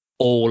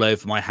all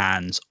over my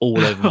hands,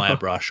 all over my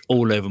airbrush,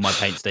 all over my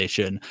paint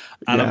station.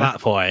 And at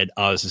that point,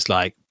 I was just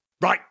like,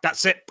 right,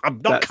 that's it. I'm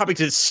not coming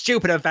to this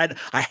stupid event.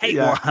 I hate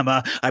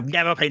Warhammer. I'm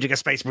never painting a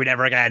Space Marine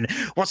ever again.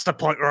 What's the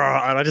point? And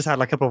I just had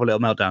like a proper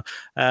little meltdown.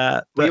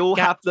 We all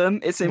have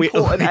them. It's an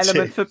important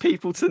element for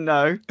people to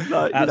know.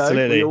 Like,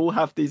 absolutely. We all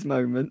have these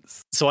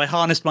moments. So I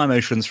harnessed my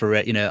emotions for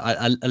it.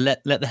 I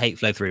let the hate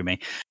flow through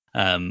me.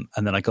 And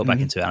then I got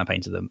back into it and I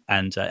painted them.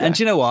 And do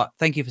you know what?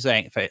 Thank you for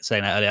saying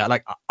that earlier.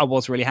 Like, I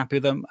was really happy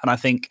with them. And I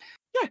think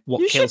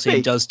what Kill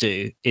Team does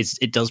do is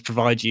it does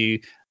provide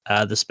you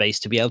the space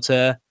to be able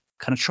to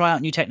kind of try out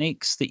new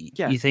techniques that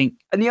you think.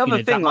 And the other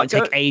thing, that might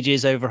take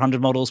ages over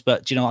 100 models,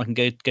 but do you know what? I can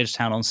go to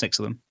town on 6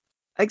 of them.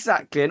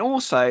 Exactly. And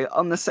also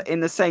in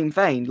the same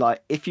vein,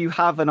 like if you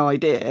have an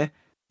idea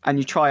and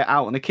you try it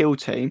out on a Kill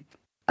Team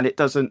and it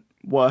doesn't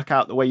work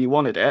out the way you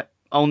wanted it,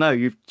 oh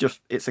no,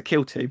 it's a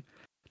Kill Team.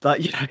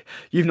 Like,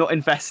 you've not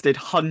invested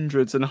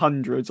hundreds and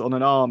hundreds on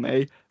an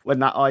army when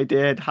that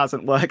idea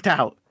hasn't worked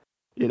out.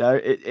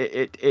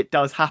 It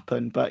does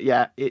happen. But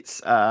yeah,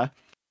 it's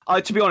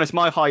to be honest,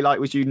 my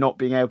highlight was you not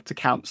being able to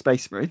count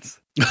Space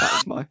Marines.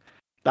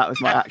 That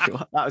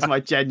was my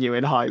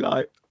genuine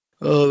highlight.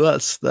 Oh,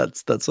 that's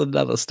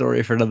another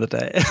story for another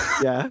day.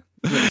 Yeah,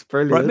 that's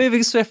brilliant. Right,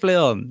 moving swiftly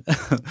on.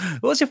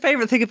 What's your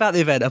favourite thing about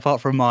the event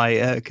apart from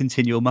my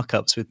continual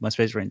muck-ups with my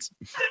Space Marines?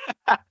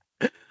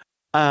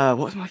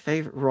 What's my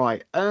favourite?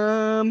 Right.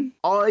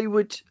 I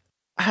would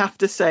have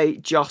to say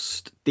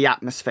just the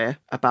atmosphere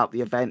about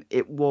the event.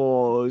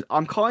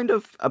 I'm kind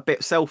of a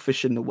bit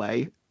selfish in the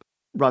way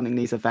running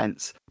these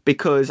events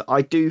because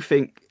I do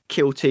think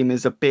Kill Team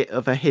is a bit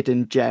of a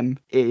hidden gem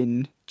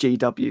in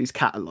GW's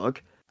catalogue,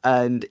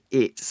 and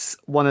it's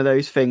one of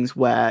those things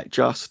where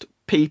just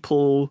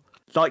people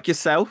like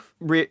yourself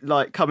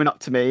like coming up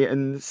to me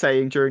and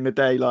saying during the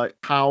day like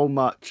how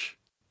much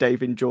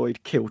they've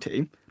enjoyed Kill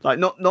Team. Like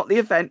not the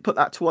event, put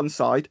that to one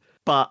side,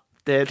 but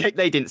they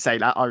didn't say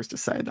that. I was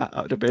just saying that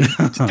would have been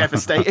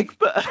devastating,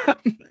 but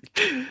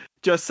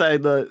just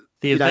saying that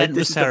the event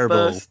was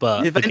terrible,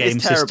 but the game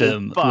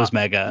system was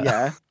mega.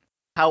 Yeah,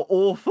 how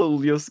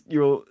awful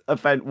your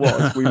event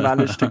was. We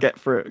managed to get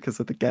through it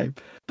because of the game.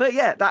 But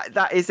yeah,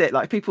 that is it.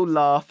 Like people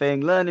laughing,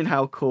 learning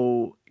how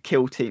cool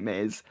Kill Team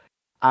is,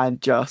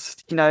 and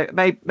just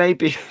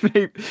maybe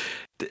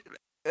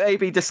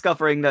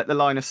discovering that the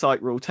line of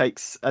sight rule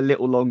takes a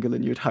little longer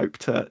than you'd hope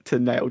to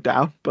nail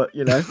down. But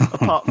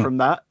apart from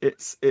that,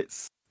 it's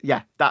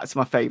that's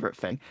my favourite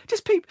thing.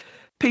 Just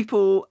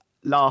people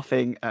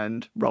laughing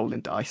and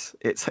rolling dice.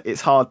 It's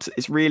hard.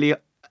 It's really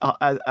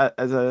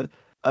as a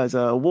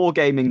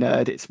wargaming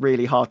nerd, it's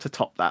really hard to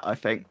top that, I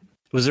think.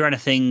 Was there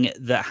anything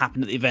that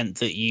happened at the event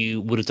that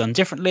you would have done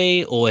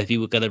differently, or if you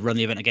were going to run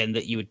the event again,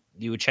 that you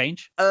would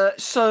change?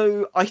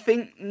 So I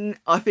think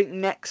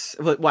next.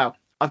 Well,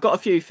 I've got a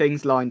few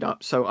things lined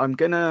up. So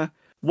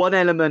one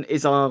element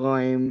is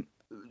I'm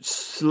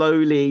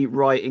slowly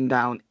writing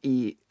down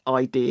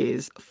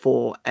ideas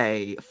for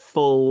a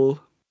full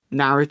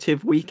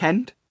narrative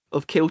weekend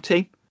of Kill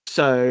Team.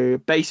 So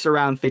based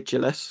around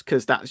Vigilus,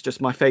 because that's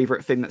just my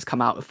favourite thing that's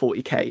come out of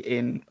 40k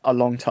in a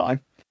long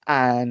time.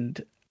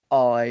 And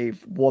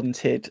I've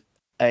wanted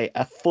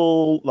a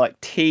full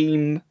like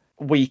team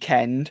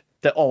weekend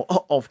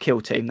of Kill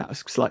Team. That was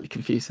slightly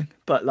confusing.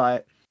 But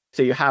like,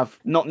 so you have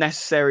not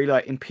necessarily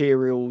like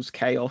Imperials,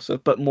 Chaos,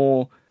 but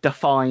more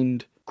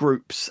defined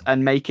groups,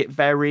 and make it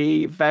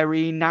very,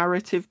 very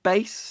narrative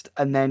based,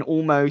 and then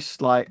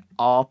almost like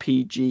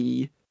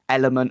RPG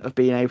element of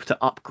being able to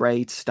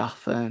upgrade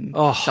stuff and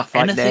stuff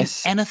like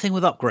this. Anything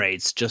with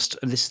upgrades. Just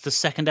this is the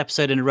second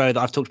episode in a row that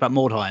I've talked about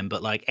Mordheim,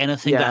 but like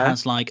anything that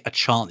has like a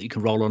chant that you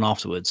can roll on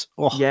afterwards.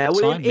 Yeah,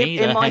 well,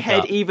 in my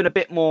head, even a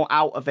bit more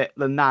out of it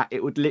than that,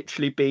 it would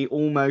literally be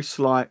almost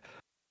like,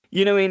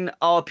 in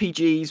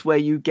RPGs where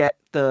you get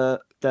the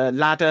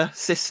ladder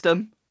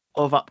system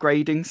of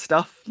upgrading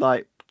stuff,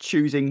 like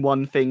choosing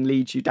one thing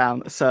leads you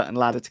down a certain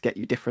ladder to get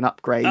you different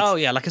upgrades. Oh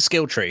yeah, like a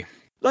skill tree.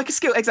 Like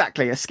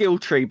a skill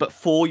tree, but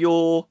for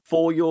your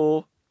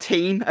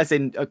team, as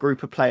in a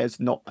group of players,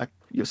 not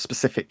your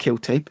specific kill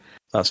team.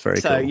 That's very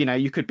so, cool. you know,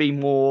 you could be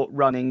more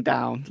running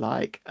down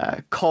like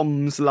a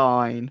comms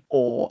line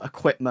or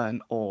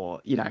equipment or,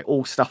 you know,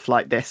 all stuff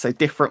like this. So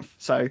different.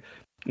 So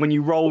when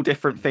you roll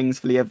different things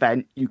for the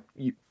event, you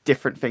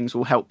different things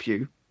will help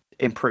you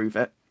improve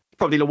it.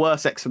 Probably the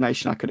worst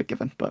explanation I could have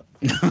given, but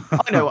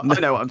I know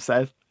what I'm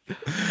saying.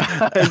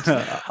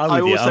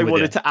 I also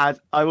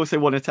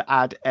wanted to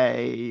add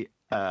a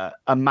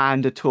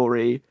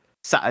mandatory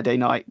Saturday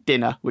night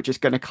dinner, which is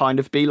going to kind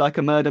of be like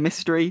a murder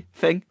mystery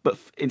thing, but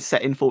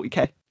set in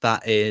 40k.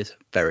 That is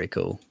very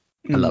cool.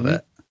 I love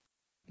it.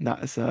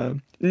 That is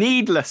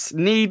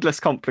needless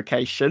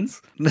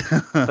complications.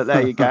 But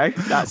there you go.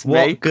 That's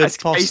what me. could That's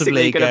possibly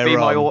basically going to be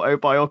wrong? my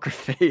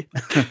autobiography.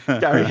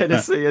 Gary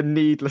Hennessy, a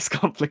needless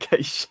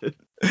complication.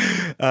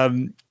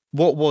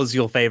 What was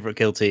your favourite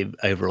kill team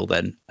overall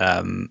then?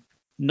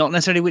 Not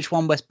necessarily which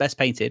one was best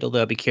painted,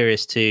 although I'd be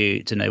curious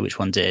to know which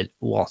one did.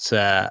 What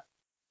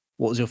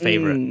was your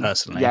favourite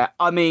personally? Yeah,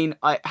 I mean,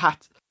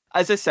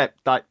 as I said,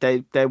 like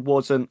there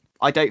wasn't.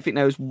 I don't think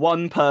there was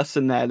one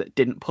person there that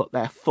didn't put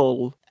their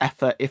full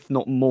effort, if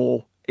not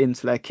more,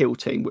 into their kill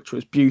team, which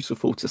was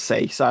beautiful to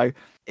see. So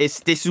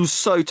this was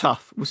so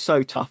tough. It was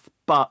so tough.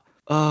 But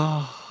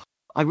I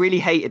really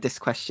hated this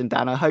question,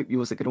 Dan. I hope you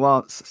wasn't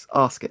going to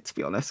ask it, to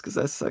be honest, because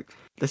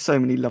there's so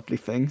many lovely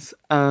things.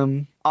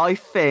 I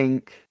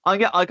think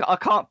I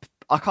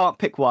can't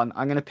pick one.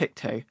 I'm going to pick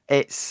two.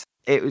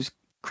 It was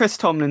Chris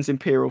Tomlin's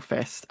Imperial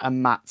Fist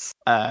and Matt's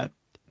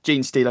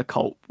Genestealer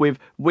Cult with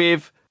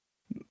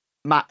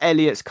Matt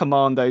Elliott's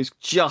Commandos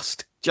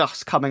just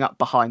coming up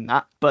behind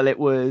that. But it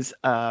was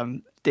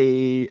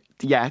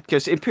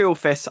because Imperial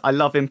Fists, I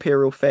love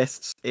Imperial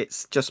Fists.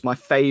 It's just my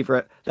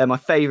favourite. They're my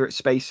favourite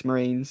Space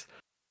Marines.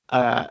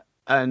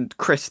 And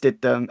Chris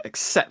did them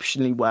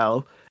exceptionally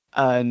well.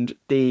 And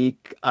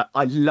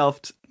I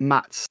loved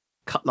Matt's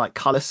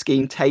colour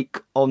scheme take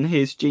on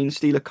his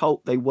Genestealer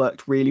Cult. They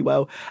worked really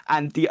well.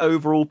 And the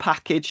overall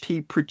package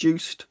he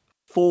produced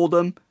for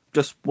them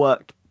just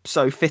worked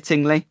so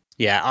fittingly.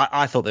 Yeah,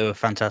 I thought they were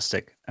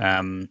fantastic.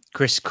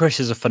 Chris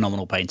is a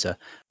phenomenal painter,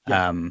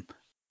 and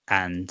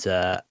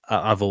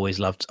I've always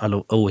loved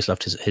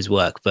his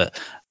work. But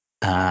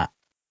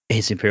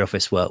his Imperial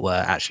Fist work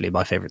were actually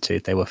my favourite too.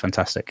 They were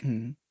fantastic.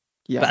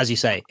 Yeah, but as you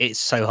say, it's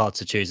so hard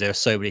to choose. There are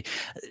so many.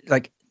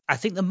 Like I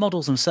think the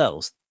models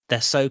themselves,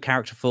 they're so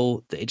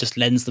characterful that it just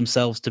lends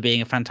themselves to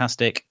being a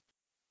fantastic.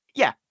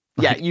 Yeah.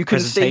 You can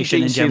see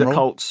Genestealer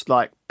Cults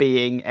like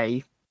being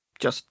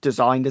just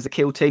designed as a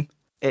kill team.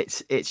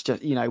 It's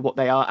just, you know, what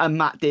they are. And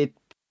Matt did,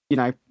 you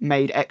know,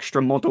 made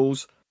extra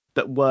models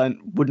that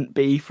wouldn't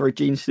be for a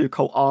Genestealer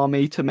Cult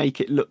army to make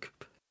it look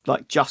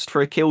like just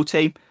for a kill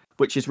team,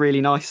 which is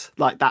really nice.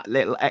 Like that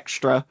little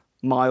extra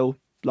mile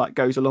like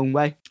goes a long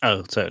way.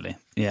 Oh, totally.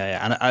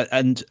 Yeah.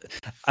 And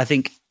I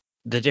think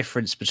the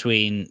difference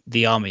between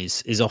the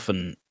armies is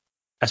often,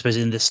 I suppose,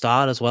 in the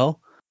style as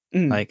well.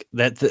 Like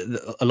a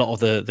lot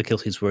of the kill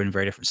teams were in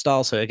very different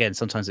styles. So again,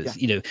 sometimes it's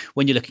you know,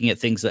 when you're looking at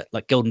things that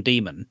like Golden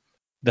Demon,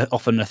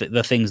 often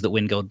the things that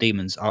win Gold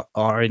Demons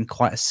are in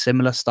quite a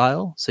similar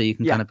style, so you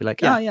can kind of be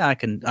like, I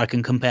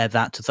can compare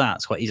that to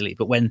that quite easily.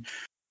 But when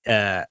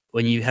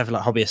you have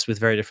like hobbyists with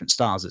very different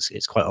styles,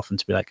 it's quite often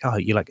to be like,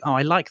 you're like,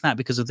 I like that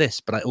because of this,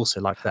 but I also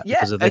like that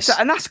because of this.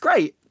 And that's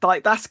great.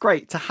 Like that's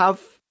great to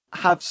have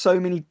so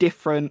many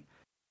different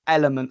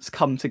elements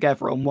come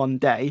together on one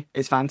day.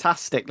 It's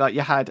fantastic. Like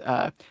you had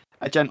a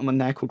gentleman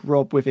there called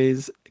Rob with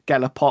his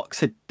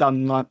Galapox had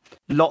done like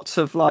lots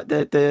of like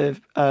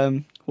the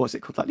what's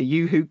it called, like the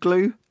Yoo-hoo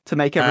glue to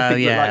make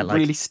everything look like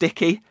really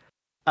sticky,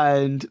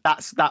 and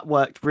that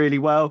worked really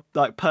well.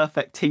 Like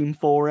perfect team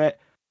for it.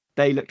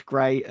 They looked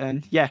great,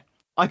 and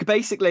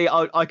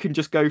I can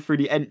just go through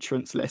the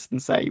entrance list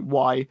and say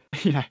why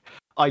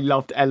I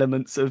loved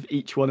elements of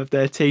each one of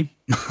their team.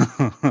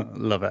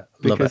 Love it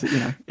because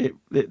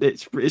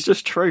it's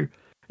just true.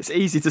 It's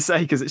easy to say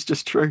because it's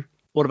just true.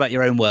 What about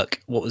your own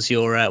work? What was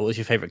your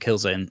favorite kill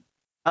zone?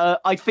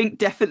 I think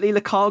definitely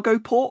the cargo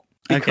port.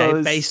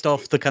 Okay, based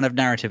off the kind of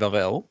narrative of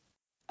it all.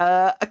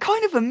 A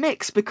kind of a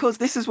mix, because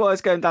this is why I was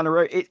going down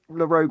the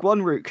Rogue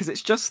One route, because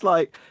it's just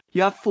like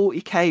you have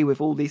 40k with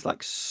all these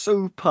like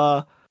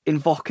super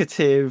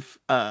invocative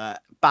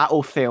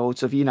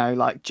battlefields of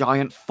like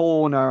giant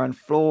fauna and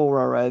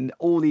flora and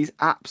all these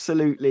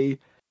absolutely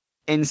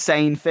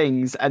insane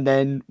things, and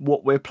then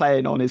what we're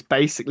playing on is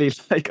basically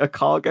like a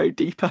cargo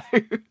depot.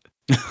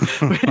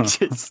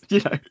 which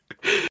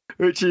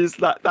is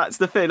that's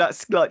the thing.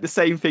 That's like the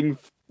same thing.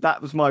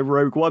 That was my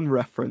Rogue One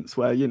reference,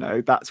 where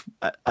that's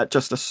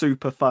just a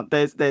super fun.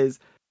 There's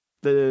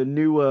the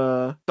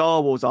newer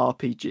Star Wars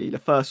RPG. The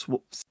first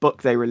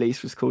book they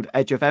released was called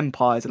Edge of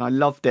Empires, and I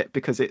loved it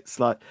because it's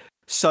like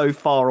so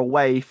far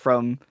away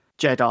from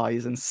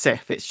Jedis and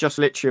Sith. It's just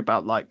literally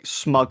about like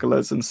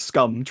smugglers and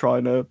scum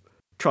trying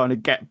to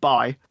get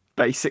by,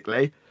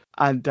 basically.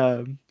 And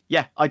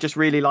I just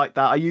really like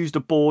that. I used a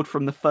board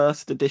from the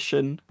first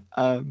edition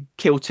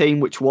Kill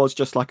Team, which was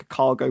just like a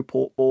cargo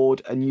port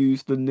board, and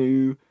used the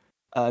new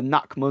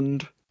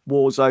Nakmund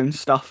Warzone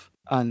stuff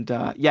And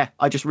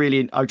I just really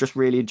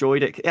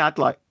enjoyed it. It had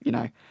like,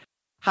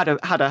 had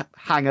a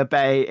hangar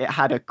bay, it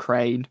had a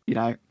crane,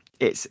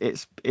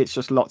 it's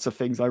just lots of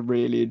things I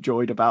really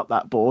enjoyed about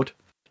that board.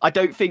 I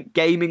don't think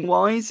gaming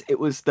wise it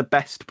was the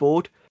best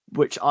board,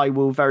 which I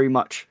will very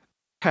much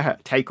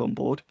take on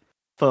board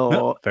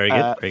for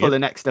the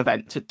next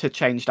event to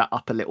change that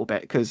up a little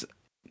bit, because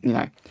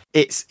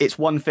it's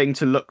one thing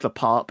to look the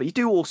part, but you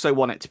do also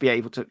want it to be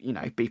able to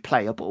be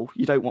playable.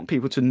 You don't want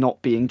people to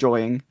not be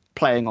enjoying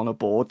playing on a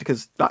board,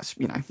 because that's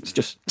it's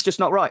just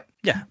not right.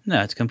 Yeah, no,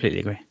 I completely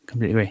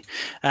agree.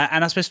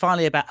 And I suppose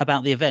finally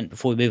about the event,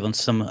 before we move on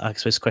to some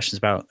questions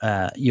about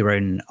your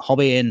own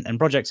hobby and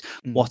projects,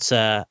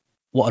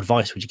 what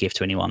advice would you give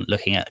to anyone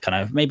looking at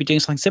kind of maybe doing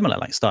something similar,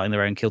 like starting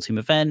their own Kill Team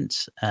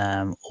event,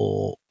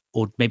 or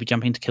maybe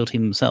jumping into Kill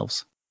Team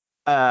themselves?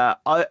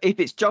 If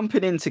it's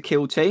jumping into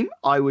Kill Team,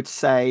 I would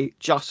say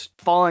just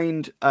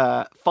find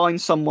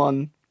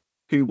someone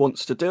who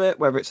wants to do it,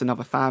 whether it's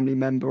another family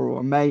member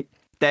or a mate.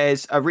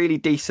 There's a really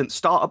decent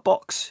starter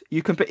box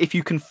you can put. If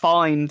you can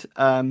find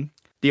the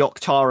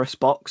Octarus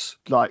box,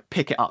 like,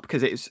 pick it up,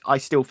 because I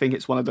still think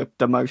it's one of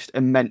the most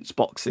immense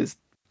boxes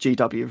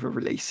GW have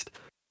released,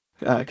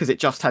 because it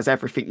just has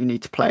everything you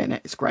need to play in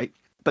it. It's great.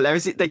 But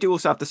they do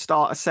also have the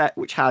starter set,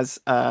 which has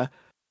a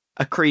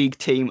Krieg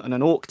team and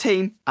an Orc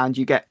team, and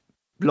you get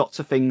lots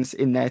of things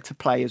in there to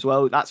play as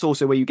well. That's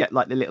also where you get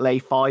like the little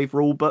A5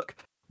 rule book,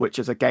 which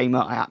as a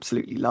gamer I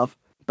absolutely love.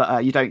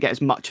 But you don't get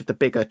as much of the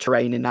bigger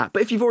terrain in that.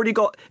 But if you're a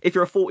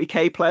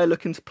 40k player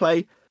looking to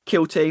play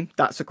Kill Team,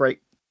 that's a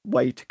great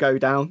way to go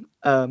down.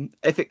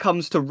 If it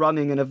comes to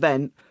running an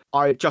event,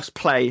 I just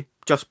play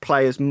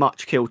as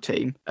much Kill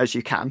Team as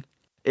you can.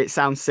 It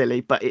sounds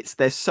silly, but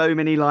there's so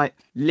many like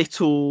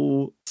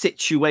little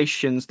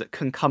situations that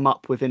can come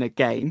up within a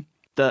game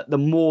that the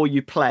more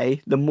you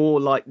play, the more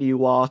likely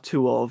you are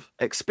to have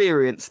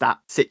experienced that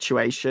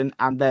situation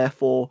and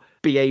therefore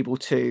be able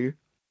to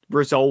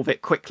resolve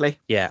it quickly.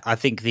 Yeah, I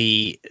think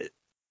the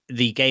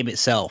game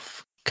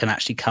itself can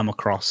actually come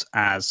across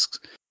as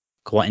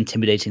quite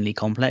intimidatingly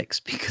complex,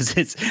 because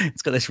it's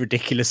got these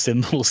ridiculous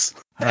symbols.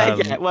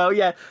 That's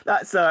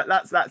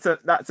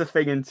a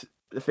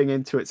thing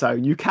into its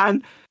own. You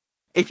can,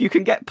 if you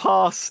can get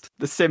past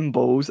the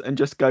symbols and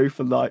just go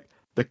for like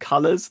the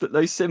colours that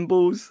those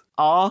symbols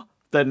are,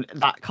 then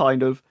that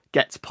kind of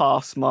gets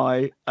past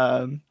my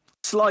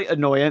slight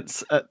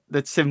annoyance at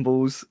the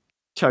symbols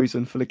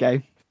chosen for the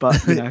game.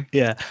 But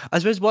yeah, I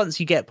suppose once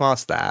you get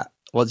past that,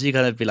 once you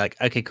kind of be like,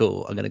 okay,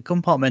 cool, I'm going to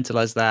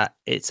compartmentalize that.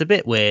 It's a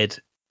bit weird.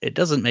 It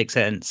doesn't make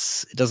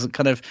sense. It doesn't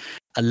kind of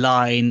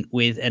align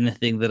with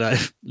anything that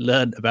I've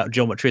learned about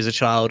geometry as a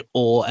child,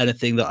 or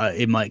anything that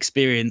in my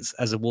experience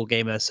as a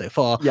wargamer so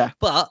far. Yeah.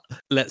 But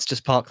let's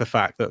just park the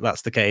fact that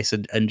that's the case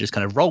and just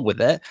kind of roll with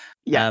it.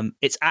 Yeah.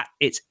 It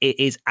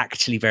is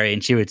actually very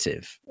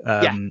intuitive.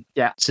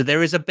 Yeah. So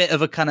there is a bit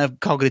of a kind of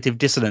cognitive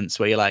dissonance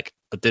where you're like,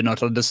 I do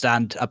not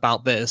understand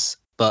about this,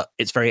 but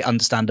it's very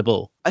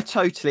understandable.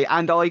 Totally.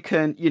 And I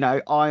can,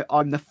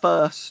 I'm the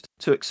first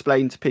to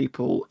explain to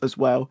people as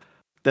well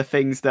the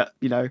things that,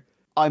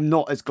 I'm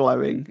not as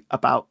glowing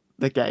about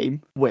the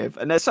game with.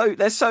 And they're so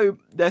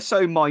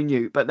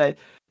minute, but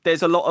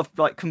there's a lot of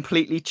like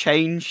completely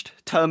changed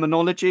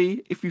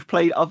terminology if you've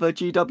played other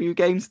GW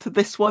games to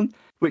this one,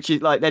 which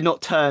is like, they're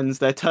not turns,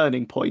 they're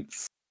turning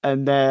points.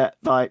 And they're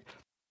like,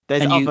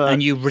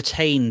 and you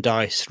retain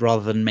dice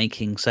rather than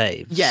making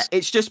saves. Yeah,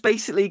 it's just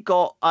basically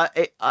got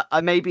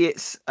maybe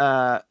it's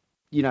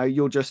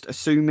you're just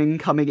assuming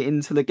coming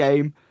into the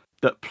game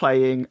that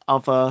playing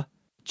other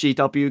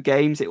GW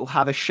games it will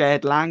have a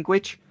shared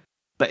language,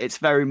 but it's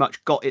very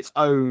much got its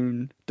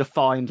own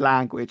defined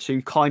language. So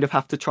you kind of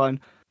have to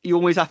you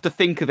always have to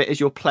think of it as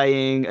you're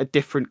playing a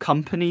different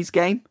company's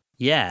game.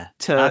 Yeah,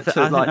 to like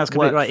that's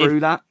work right.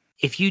 through that.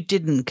 If you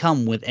didn't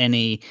come with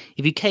if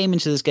you came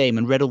into this game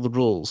and read all the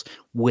rules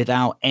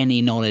without any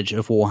knowledge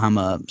of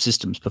Warhammer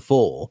systems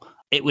before,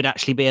 it would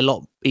actually be a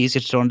lot easier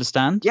to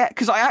understand. Yeah,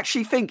 because I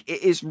actually think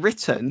it is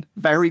written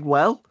very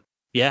well.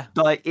 Yeah.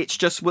 Like, it's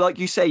just, like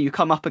you say, you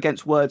come up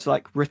against words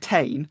like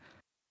retain,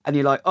 and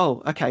you're like,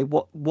 oh, okay,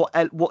 what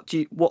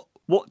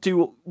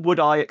would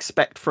I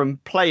expect from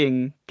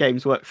playing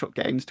Games Workshop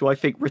games? Do I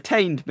think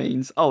retained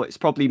means, it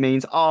probably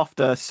means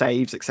after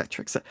saves,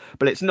 etc., etc.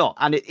 But it's not.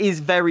 And it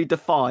is very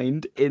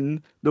defined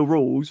in the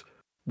rules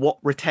what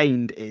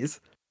retained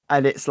is.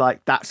 And it's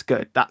like, that's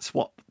good. That's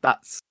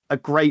a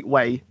great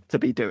way to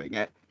be doing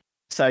it.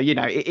 So,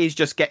 it is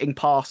just getting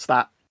past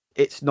that.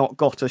 It's not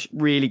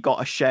really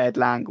got a shared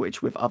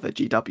language with other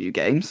GW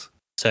games.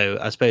 So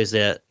I suppose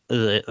the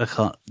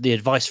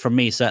advice from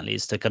me certainly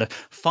is to kind of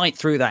fight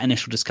through that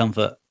initial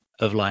discomfort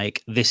of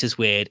like, this is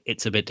weird,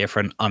 it's a bit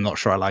different, I'm not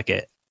sure I like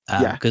it.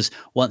 Because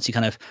once you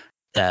kind of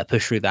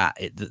push through that,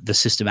 the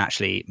system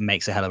actually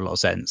makes a hell of a lot of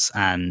sense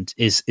and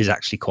is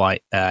actually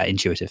quite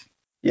intuitive.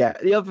 Yeah,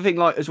 the other thing,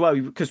 like, as well,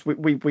 because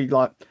we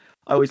like,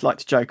 I always like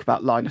to joke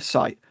about line of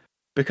sight,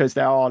 because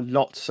there are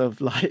lots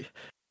of like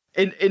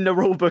in the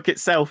rule book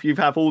itself, you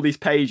have all these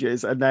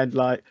pages, and then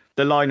like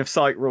the line of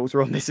sight rules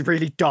are on this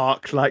really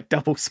dark, like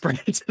double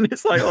spread, and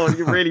it's like, oh,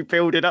 you really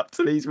build it up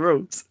to these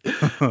rules.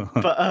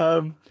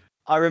 But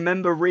I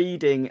remember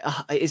reading,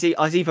 I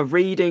was either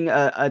reading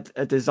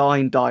a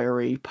design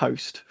diary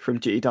post from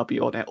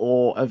GW on it,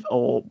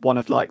 or one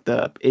of like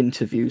the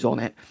interviews on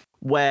it,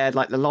 where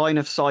like the line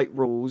of sight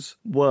rules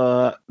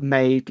were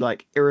made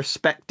like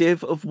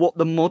irrespective of what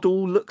the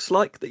model looks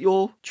like that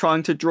you're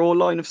trying to draw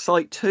line of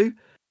sight to,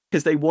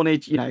 because they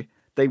wanted,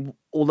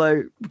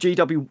 although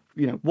GW,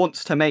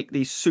 wants to make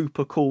these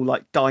super cool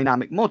like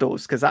dynamic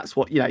models, because that's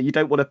what, you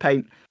don't want to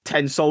paint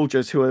 10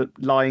 soldiers who are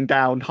lying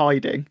down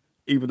hiding,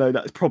 even though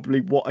that's probably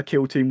what a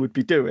kill team would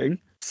be doing.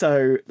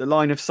 So the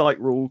line of sight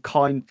rule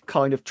kind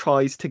of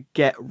tries to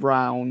get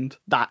round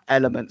that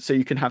element, so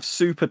you can have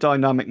super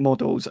dynamic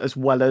models as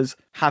well as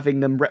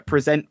having them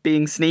represent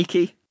being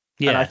sneaky.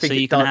 Yeah, and I think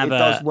so it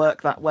does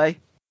work that way.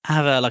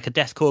 Have a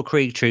Deathcore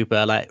Krieg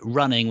trooper like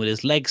running with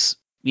his legs,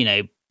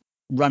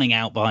 running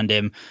out behind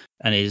him,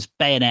 and his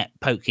bayonet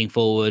poking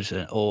forward,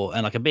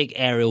 and like a big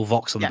aerial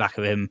Vox on the back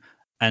of him,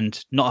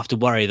 and not have to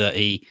worry that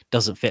he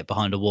doesn't fit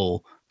behind a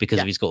wall because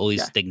if he's got all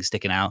these things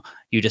sticking out.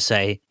 You just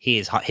say he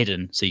is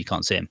hidden, so you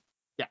can't see him.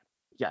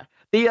 Yeah.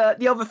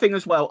 The other thing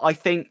as well, I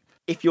think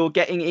if you're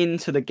getting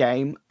into the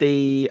game,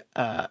 the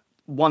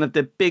one of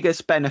the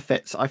biggest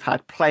benefits I've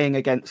had playing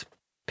against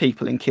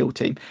people in Kill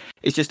Team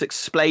is just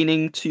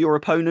explaining to your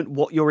opponent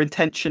what your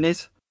intention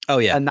is. Oh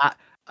yeah,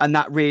 and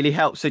that really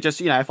helps. So just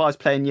if I was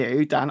playing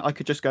you, Dan, I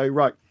could just go,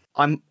 right,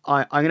 I'm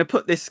going to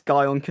put this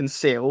guy on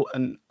conceal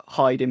and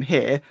hide him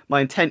here.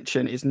 My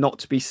intention is not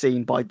to be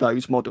seen by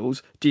those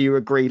models. Do you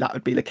agree that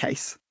would be the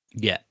case?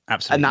 Yeah,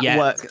 absolutely. And that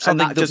works.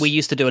 Something that we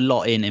used to do a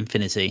lot in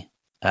Infinity.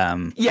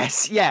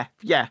 Yes, yeah,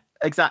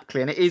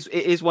 exactly. And it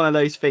is one of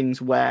those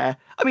things where,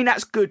 I mean,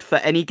 that's good for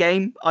any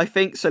game, I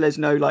think. So there's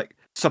no like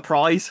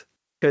surprise,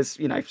 because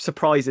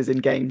surprises in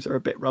games are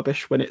a bit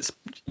rubbish when it's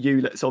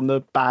you that's on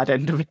the bad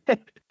end of it.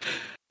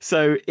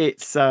 So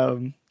it's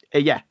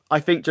I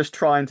think just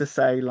trying to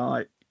say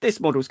like, this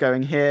model's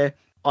going here.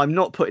 I'm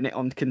not putting it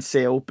on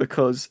conceal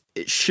because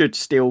it should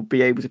still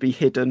be able to be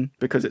hidden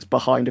because it's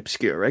behind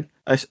obscuring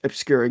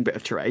bit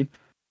of terrain,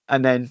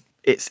 and then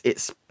it's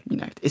the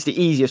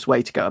easiest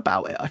way to go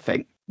about it, I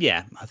think.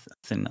 Yeah, I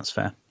think that's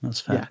fair. That's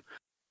fair.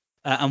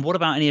 Yeah. And what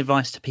about any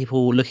advice to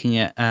people looking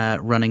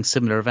at running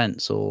similar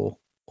events or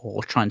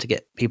trying to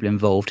get people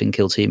involved in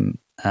Kill Team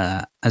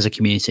as a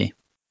community?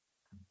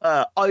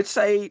 I'd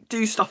say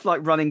do stuff like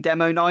running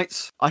demo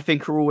nights. I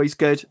think are always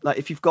good. Like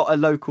if you've got a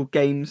local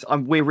games,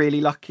 we're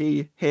really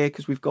lucky here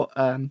because we've got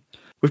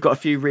a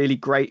few really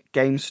great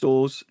game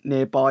stores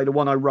nearby. The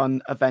one I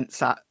run events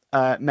at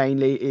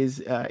mainly is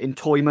in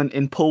Toyman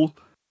in Poole,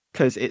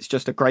 because it's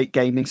just a great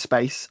gaming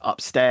space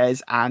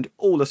upstairs, and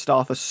all the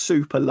staff are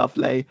super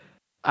lovely.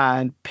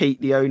 And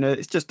Pete, the owner,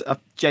 is just a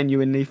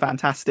genuinely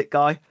fantastic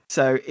guy.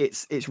 So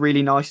it's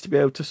really nice to be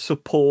able to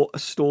support a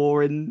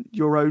store in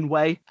your own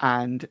way.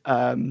 And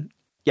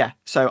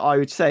so I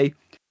would say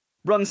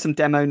run some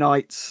demo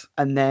nights,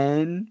 and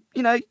then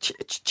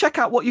check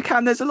out what you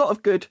can. There's a lot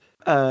of good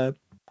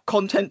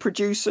content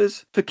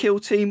producers for Kill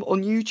Team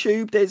on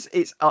YouTube.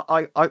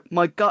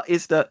 My gut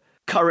is that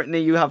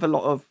currently you have a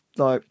lot of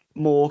like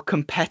more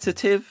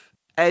competitive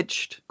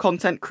edged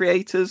content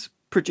creators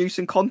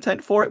producing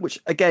content for it, which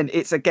again,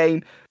 it's a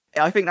game.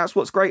 I think that's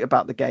what's great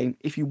about the game.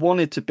 If you want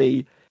it to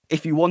be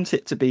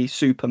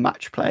super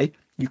match play,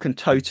 you can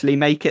totally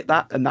make it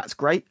that, and that's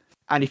great.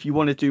 And if you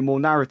want to do more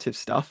narrative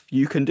stuff,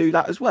 you can do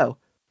that as well,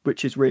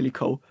 which is really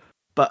cool.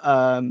 But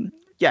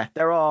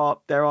there are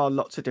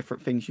lots of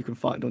different things you can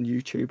find on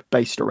YouTube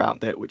based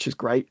around it, which is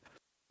great.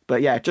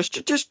 But yeah,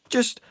 just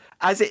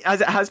as it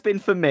has been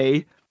for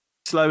me,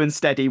 slow and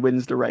steady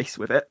wins the race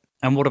with it.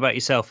 And what about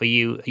yourself? Are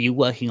you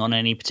working on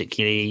any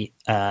particularly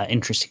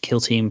interesting Kill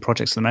Team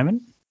projects at the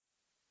moment?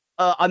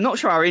 I'm not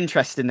sure how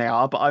interesting they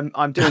are, but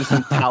I'm doing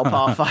some Tau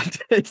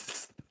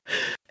Pathfinders.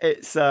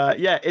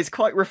 It's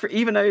quite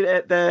even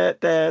though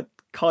they're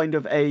kind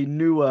of a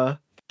newer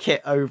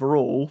kit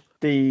overall.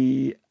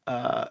 They're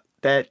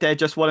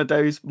just one of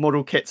those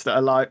model kits that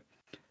are like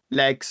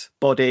legs,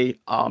 body,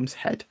 arms,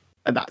 head,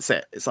 and that's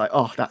it. It's like,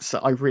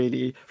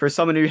 for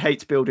someone who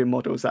hates building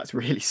models, that's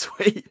really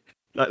sweet.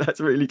 Like that's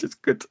really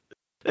just good.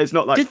 It's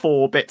not like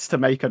 4 bits to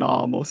make an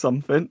arm or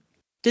something.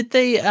 Did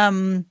they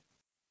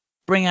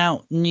bring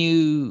out a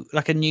new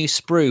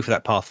sprue for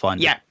that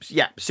Pathfinder?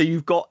 Yeah. So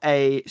you've got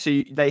they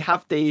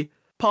have the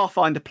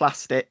Pathfinder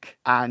plastic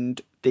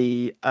and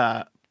the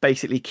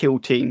basically Kill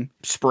Team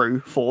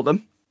sprue for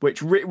them,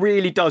 which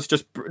really does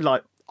just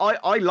like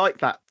I like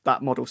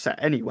that model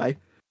set anyway,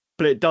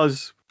 but it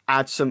does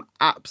add some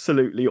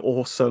absolutely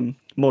awesome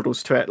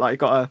models to it. Like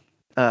got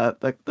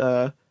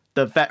the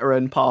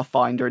veteran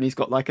Pathfinder, and he's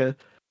got like a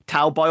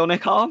Tau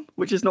bionic arm,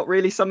 which is not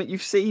really something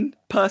you've seen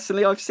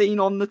personally. I've seen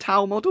on the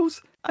Tau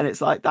models, and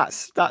it's like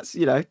that's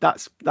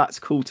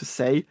cool to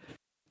see.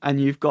 And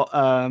you've got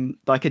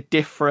like a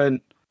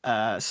different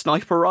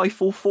sniper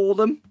rifle for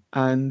them,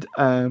 and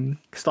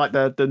because like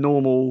the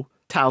normal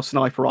Tau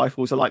sniper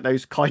rifles are like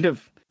those kind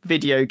of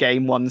video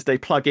game ones they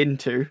plug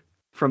into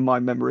from my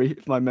memory,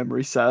 if my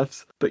memory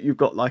serves. But you've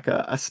got like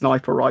a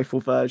sniper rifle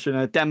version,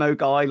 a demo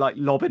guy like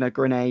lobbing a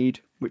grenade,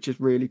 which is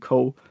really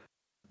cool.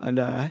 And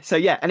so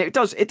yeah, and it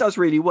does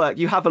really work.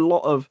 You have a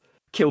lot of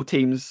kill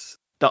teams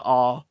that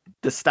are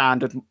the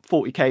standard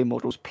 40k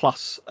models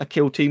plus a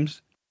kill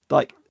team's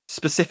like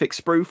specific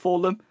sprue for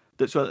them.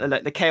 That's what,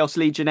 like the Chaos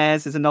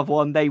Legionnaires is another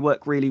one. They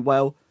work really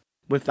well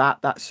with that.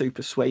 That's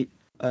super sweet.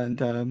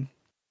 And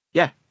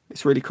yeah,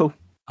 it's really cool.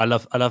 I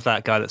love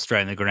that guy that's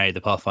throwing the grenade,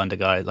 the Pathfinder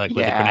guy. Like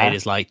where the grenade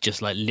is like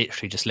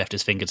literally just left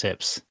his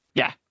fingertips.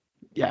 Yeah.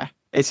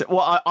 It's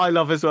what I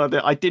love as well.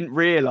 That I didn't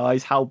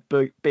realize how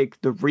big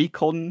the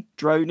recon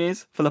drone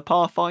is for the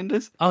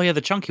Pathfinders. Oh yeah,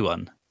 the chunky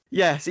one.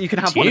 Yeah, so you can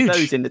have It's one huge. of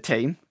those in the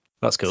team.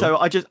 That's cool. So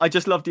I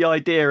just love the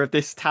idea of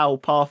this Tau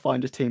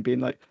Pathfinder team being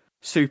like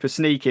super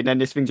sneaky, and then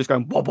this thing just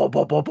going bob, bob,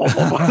 bob, bob, bob,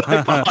 bob,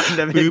 like behind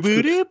them with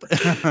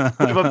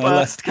a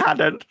burst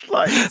cannon.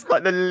 Like it's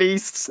like the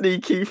least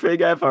sneaky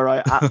thing ever.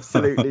 I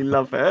absolutely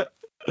love it.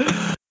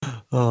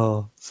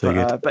 Oh, so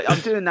good. But I'm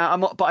doing that.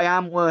 But I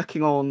am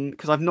working on,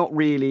 because I've not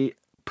really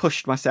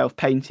pushed myself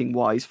painting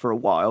wise for a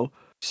while.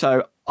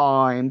 So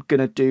I'm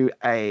gonna do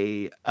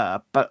a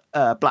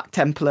Black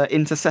Templar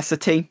Intercessor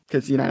team,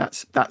 because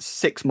that's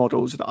 6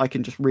 models that I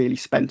can just really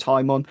spend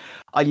time on.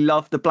 I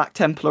love the Black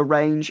Templar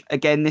range.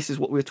 Again, this is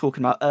what we were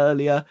talking about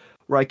earlier,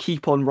 where I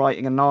keep on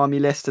writing an army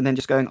list and then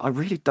just going, I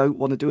really don't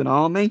want to do an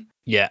army.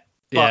 Yeah.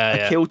 But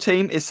a kill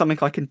team is something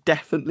I can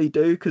definitely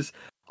do, because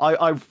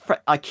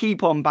I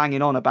keep on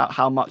banging on about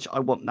how much I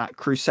want that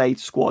Crusade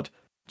squad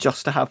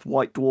just to have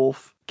White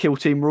Dwarf kill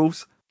team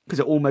rules, because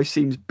it almost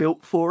seems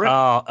built for it.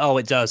 Oh,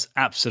 it does,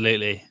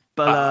 absolutely.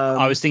 But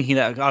I was thinking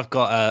that I've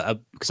got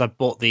because I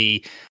bought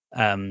the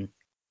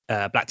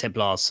Black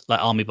Templars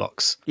like army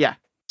box. Yeah.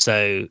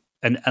 So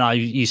and I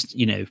used,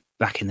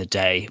 back in the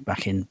day,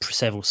 back in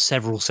several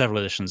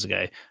editions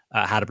ago,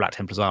 had a Black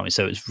Templars army.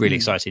 So it was really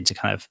exciting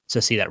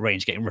to see that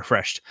range getting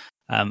refreshed.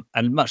 And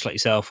much like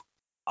yourself,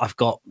 I've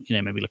got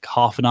maybe like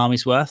half an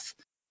army's worth,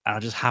 and I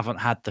just haven't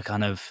had the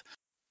kind of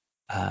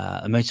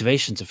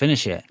motivation to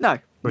finish it. No.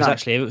 Whereas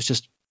actually, if it was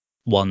just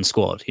one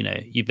squad,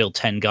 you build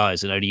 10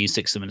 guys and only use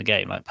 6 of them in the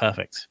game, like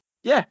perfect.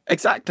 Yeah,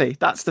 exactly.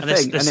 That's the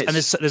thing.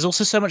 There's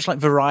also so much like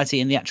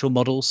variety in the actual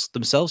models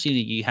themselves.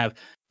 You have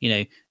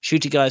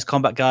shooter guys,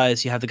 combat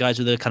guys. You have the guys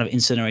with the kind of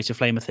incinerator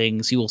flamer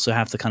things. You also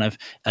have the kind of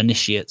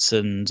initiates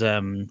and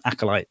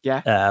acolyte.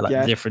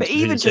 The difference.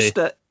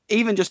 But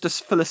even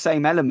just for the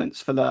same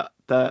elements, for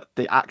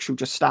the actual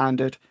just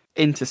standard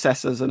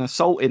intercessors and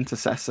assault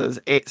intercessors,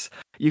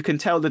 you can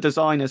tell the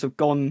designers have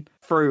gone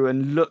through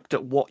and looked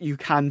at what you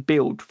can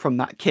build from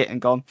that kit and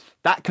gone,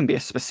 that can be a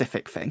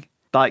specific thing.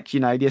 Like,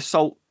 the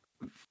assault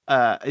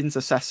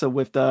intercessor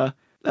with the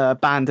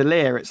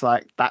bandolier, it's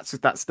like that's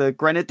the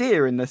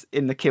grenadier in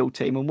the kill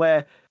team, and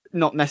where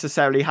not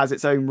necessarily has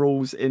its own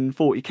rules in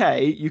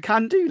 40k, you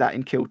can do that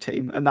in kill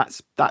team, and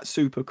that's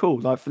super cool.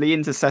 Like for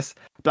the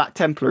Black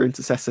Templar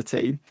intercessor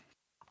team,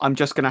 I'm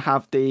just going to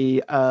have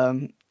the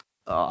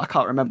I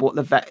can't remember what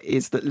the vet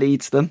is that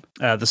leads them.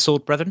 The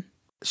Sword Brethren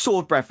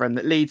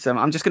that leads them.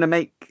 I'm just going to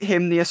make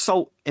him the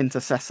assault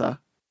intercessor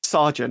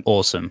sergeant.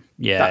 Awesome.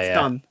 Yeah, that's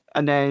done.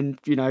 And then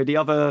the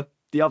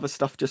other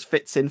stuff just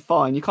fits in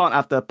fine. You can't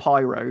have the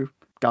pyro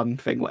gun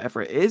thing, whatever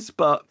it is.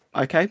 But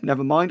okay,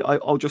 never mind.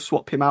 I'll just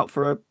swap him out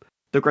for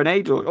the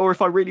grenade, or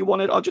if I really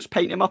wanted, I'll just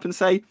paint him up and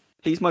say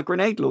he's my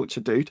grenade launcher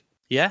dude.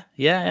 Yeah,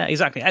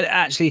 exactly. And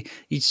actually,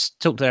 you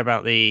talked there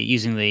about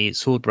using the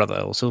Sword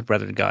Brother or Sword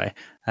Brethren guy.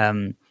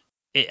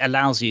 It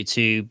allows you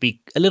to be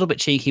a little bit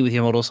cheeky with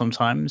your model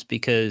sometimes,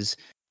 because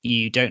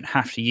you don't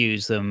have to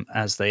use them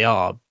as they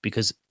are,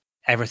 because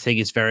everything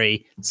is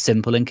very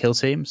simple in Kill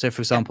Team. So,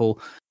 for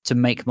example, to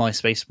make my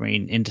Space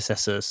Marine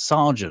Intercessor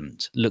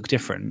Sergeant look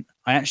different,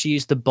 I actually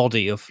used the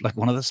body of like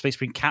one of the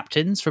Space Marine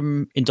captains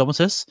from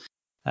Indomitus,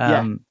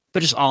 but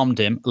just armed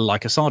him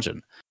like a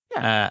sergeant.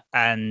 Yeah.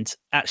 And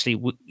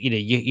actually,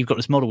 you've got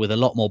this model with a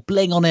lot more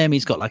bling on him.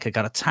 He's got like a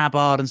kind of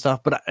tabard and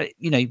stuff. But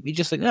you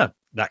just think,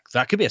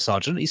 that could be a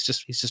sergeant. He's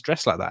just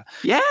dressed like that.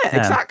 Yeah,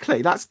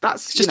 exactly. That's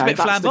just a bit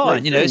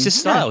flamboyant. It's his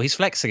style. Yeah. He's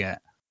flexing it.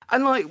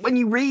 And like when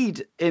you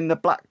read in the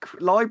Black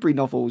Library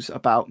novels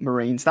about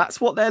Marines, that's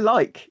what they're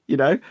like.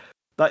 Like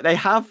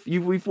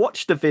we've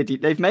watched the video.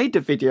 They've made the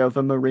video of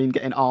a Marine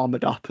getting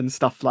armored up and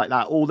stuff like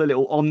that. All the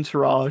little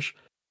entourage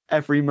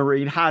every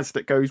Marine has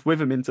that goes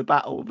with him into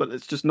battle, but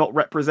it's just not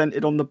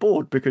represented on the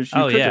board because you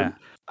couldn't. Yeah.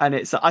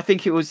 And I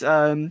think it was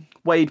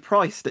Wade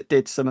Price that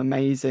did some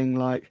amazing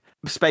like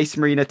Space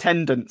Marine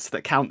attendants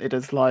that counted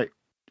as like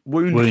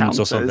wounds counters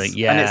or something.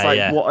 Yeah, and it's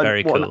like what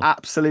cool. an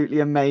absolutely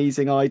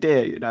amazing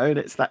idea, and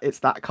it's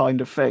that kind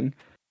of thing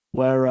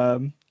where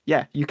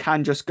you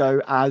can just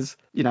go as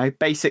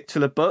basic to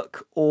the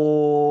book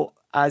or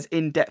as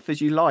in-depth as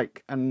you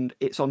like, and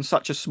it's on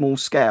such a small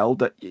scale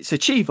that it's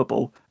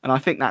achievable. And I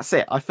think that's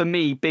it. For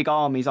me, big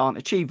armies aren't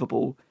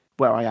achievable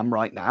where I am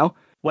right now,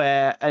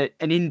 where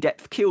an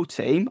in-depth kill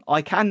team,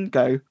 I can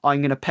go,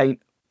 I'm going to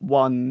paint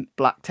one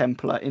Black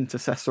Templar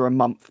Intercessor a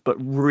month, but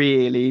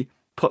really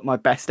put my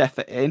best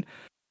effort in.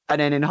 And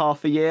then in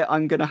half a year,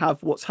 I'm going to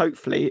have what's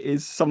hopefully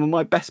is some of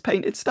my best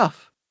painted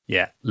stuff.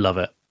 Yeah, love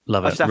it.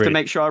 Love it. I just have to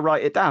make sure I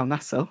write it down.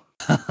 That's all.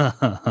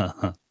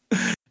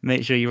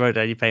 Make sure you write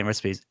down your paint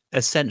recipes.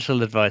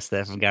 Essential advice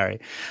there from Gary.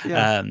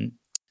 Yeah.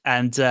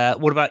 And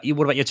what about you?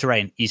 What about your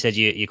terrain? You said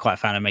you're quite a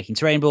fan of making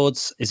terrain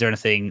boards. Is there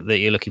anything that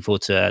you're looking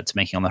forward to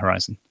making on the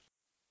horizon?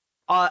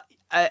 I'm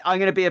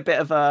going to be a bit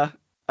of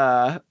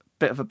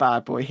a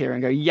bad boy here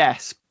and go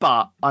yes,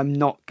 but I'm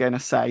not going to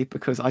say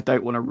because I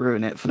don't want to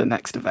ruin it for the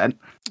next event.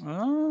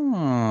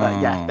 Oh,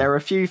 but yeah, there are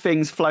a few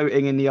things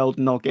floating in the old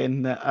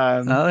noggin that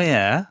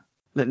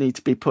that need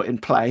to be put in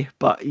play.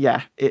 But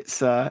yeah, it's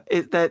they're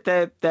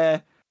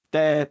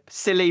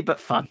silly but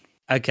fun.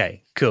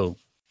 Okay, cool.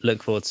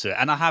 Look forward to it.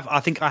 And I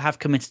think I have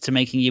committed to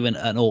making you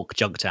an orc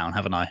Junktown,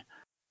 haven't I?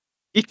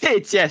 You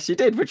did, yes, you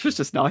did, which was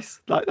just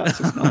nice. Like that's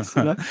just nice,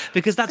 you know?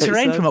 Because that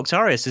terrain from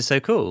Octarius is so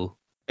cool.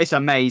 It's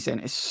amazing.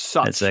 It's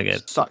so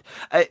good.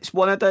 It's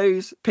one of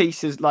those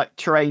pieces like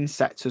terrain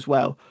sets as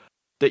well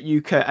that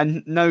you can,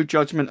 and no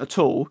judgment at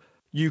all.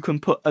 You can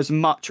put as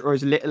much or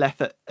as little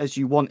effort as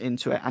you want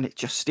into it, and it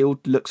just still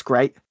looks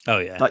great. Oh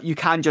yeah, like you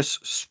can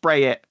just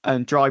spray it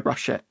and dry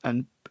brush it,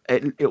 and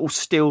it will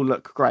still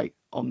look great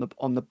on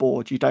the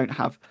board. You don't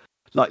have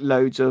like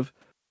loads of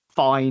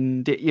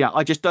fine.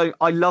 I just don't.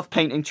 I love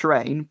painting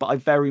terrain, but I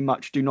very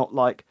much do not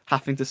like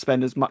having to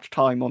spend as much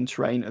time on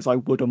terrain as I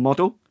would a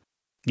model.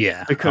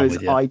 Yeah, because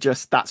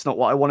that's not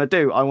what I want to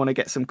do. I want to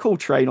get some cool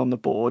terrain on the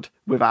board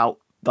without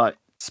like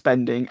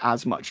spending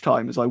as much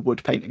time as I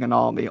would painting an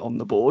army on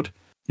the board.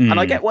 And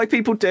I get why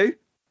people do.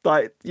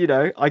 Like,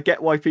 I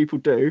get why people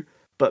do,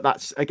 but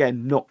that's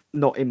again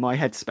not in my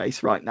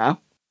headspace right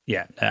now.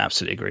 Yeah, I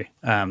absolutely agree.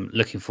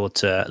 Looking forward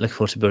to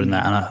building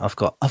that, and I've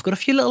got a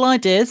few little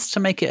ideas to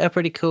make it a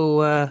pretty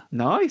cool.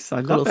 Nice,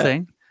 I cool love it.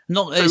 Thing.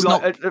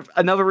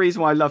 Another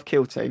reason why I love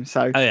Kill Team.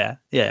 So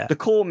the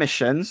core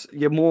missions,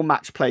 your more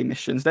match play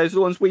missions. Those are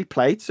the ones we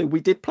played. So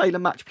we did play the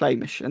match play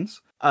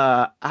missions.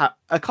 Are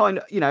kind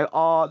of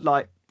are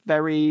like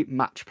very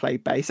match play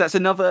based. That's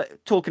another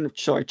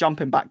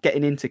jumping back,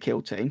 getting into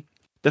Kill Team.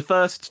 The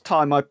first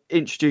time I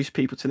introduced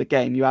people to the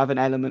game, you have an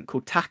element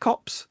called TAC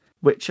Ops,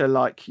 which are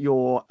like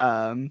your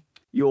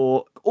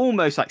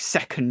almost like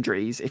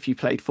secondaries. If you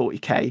played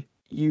 40k,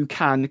 you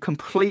can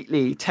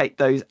completely take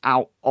those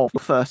out of the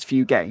first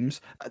few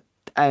games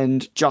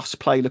and just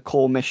play the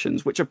core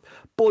missions, which are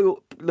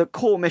the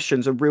core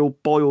missions are real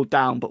boiled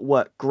down but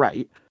work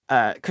great.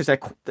 Because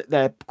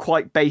they're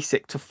quite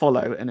basic to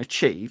follow and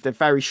achieve. They're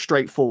very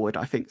straightforward,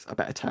 I think is a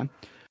better term.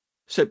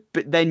 So,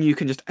 but then you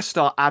can just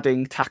start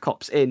adding TAC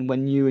Ops in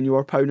when you and your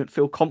opponent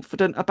feel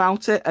confident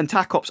about it. And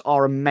TAC Ops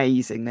are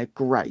amazing. They're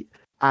great.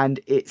 And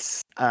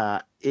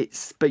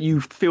but you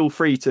feel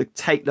free to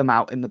take them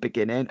out in the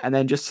beginning and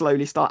then just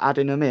slowly start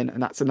adding them in.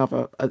 And that's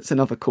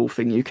another cool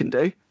thing you can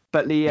do.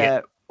 But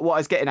what I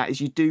was getting at is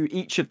you do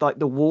each of like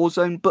the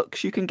Warzone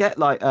books you can get,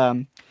 like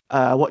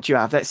what do you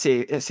have? Let's see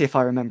if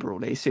I remember all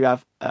these. So you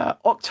have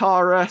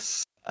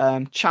Octarus,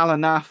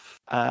 Chalanath,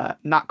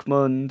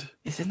 Nakmund.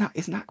 Is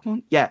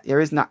Nakmund? Yeah,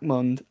 there is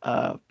Nakmund,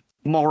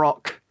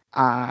 Morok,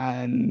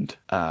 and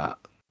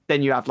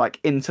then you have like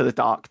Into the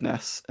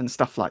Darkness and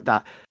stuff like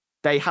that.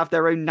 They have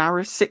their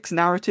own 6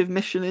 narrative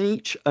mission in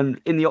each, and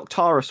in the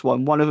Octarus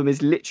one of them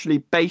is literally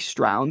based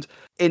around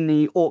in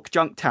the Orc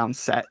Junktown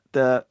set,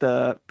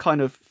 the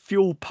kind of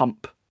fuel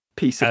pump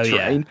piece of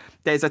terrain. Yeah.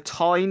 There's a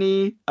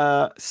tiny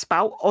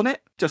spout on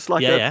it, just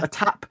like a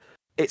tap.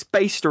 It's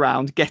based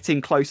around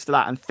getting close to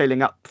that and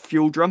filling up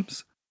fuel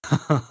drums.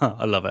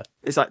 I love it.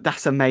 It's like,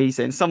 that's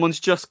amazing. Someone's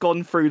just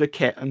gone through the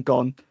kit and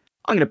gone,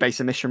 I'm going to base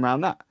a mission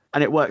around that.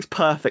 And it works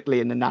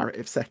perfectly in the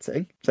narrative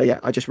setting. So yeah,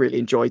 I just really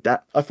enjoyed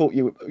that. I thought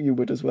you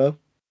would as well.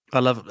 I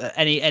love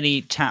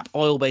any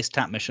oil-based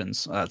tap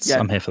missions.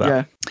 I'm here for that.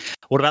 Yeah.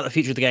 What about the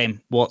future of the game?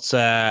 What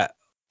are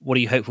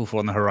you hopeful for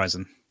on the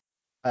horizon?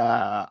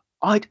 I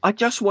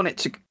just want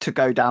it to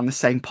go down the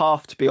same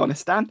path, to be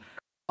honest, Dan.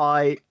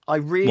 I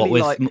really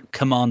with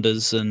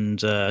commanders and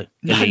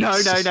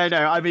elites, no.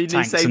 I mean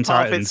the same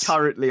path it's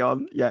currently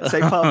on. Yeah,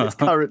 same path it's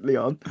currently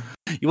on.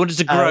 You wanted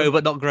to grow,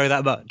 but not grow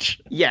that much.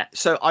 Yeah,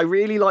 so I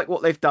really like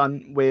what they've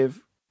done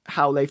with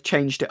how they've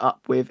changed it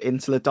up with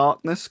Into the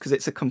Darkness, because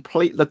it's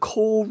the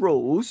core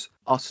rules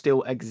are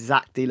still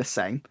exactly the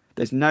same.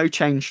 There's no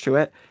change to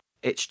it.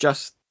 It's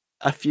just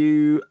a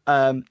few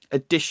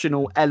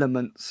additional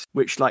elements,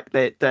 which like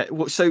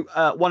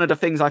one of the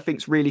things I think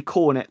is really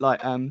cool in it,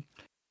 like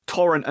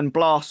torrent and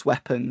blast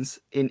weapons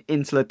in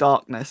Into the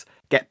Darkness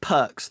get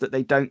perks that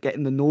they don't get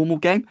in the normal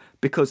game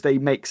because they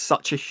make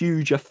such a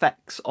huge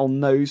effects on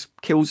those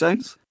kill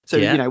zones. So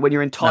when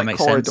you're in tight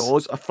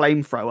corridors, a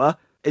flamethrower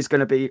is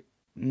going to be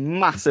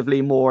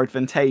massively more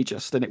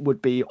advantageous than it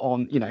would be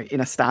on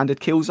in a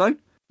standard kill zone.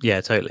 Yeah,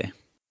 totally.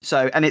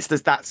 So, and I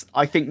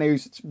think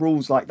those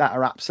rules like that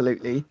are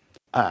absolutely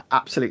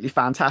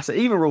fantastic.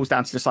 Even rules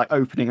down to just like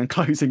opening and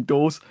closing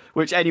doors,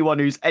 which anyone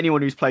who's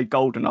played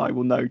GoldenEye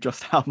will know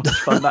just how much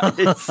fun that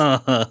is.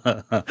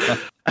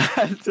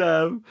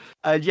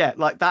 And yeah,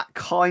 like that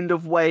kind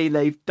of way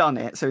they've done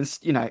it. So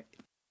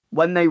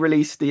when they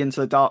released the Into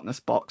the Darkness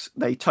box,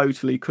 they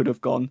totally could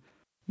have gone,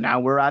 now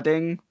we're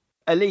adding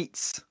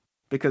elites,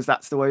 because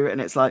that's the way. And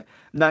it's like,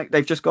 no,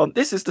 they've just gone,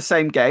 this is the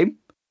same game,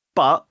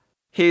 but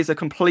here's a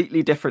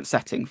completely different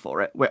setting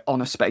for it. We're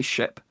on a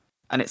spaceship.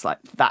 And it's like,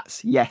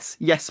 that's yes,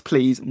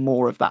 please,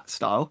 more of that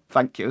style.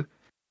 Thank you.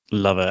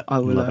 Love it. I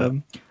will. Love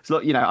it.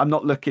 So, you know, I'm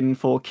not looking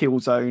for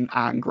Killzone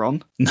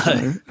Angron. No.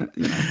 So,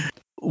 you know.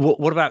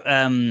 What about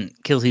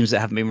kill teams that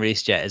haven't been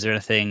released yet? Is there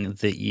anything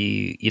that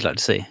you'd like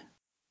to see?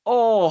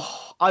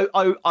 Oh,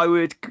 I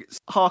would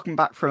harken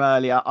back from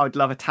earlier. I would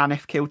love a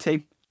Tanith kill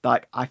team.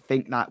 Like, I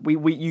think that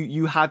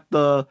you had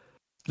the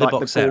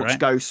box set, Gaunt's right?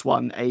 Ghost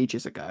one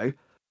ages ago,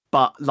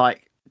 but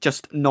like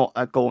just not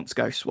a Gaunt's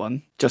Ghost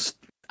one. Just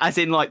as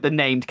in like the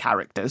named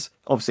characters.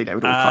 Obviously, they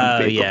would all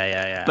kind of be.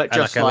 Yeah. But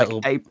just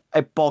like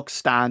a bog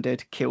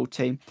standard kill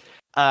team.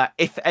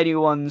 If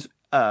anyone's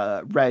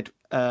read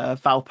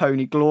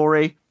Valponi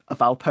Glory, a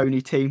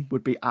Valponi team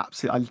would be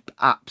absolutely.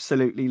 I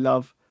absolutely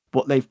love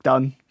what they've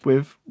done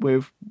with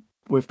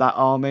that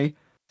army.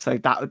 So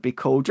that would be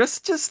cool.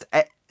 Just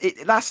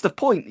that's the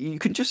point. You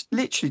can just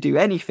literally do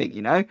anything.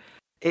 You know,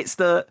 it's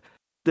the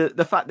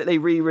fact that they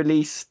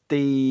re-released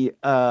the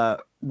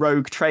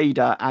Rogue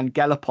Trader and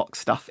Gellerpox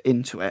stuff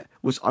into it.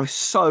 I was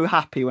so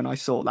happy when I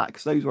saw that,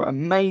 because those were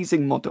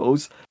amazing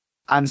models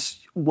and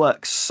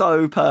work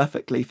so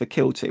perfectly for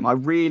Kill Team. I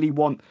really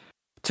want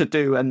to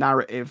do a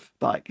narrative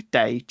like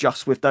day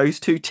just with those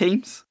two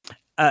teams.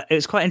 It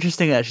was quite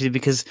interesting actually,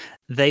 because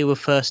they were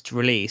first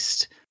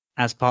released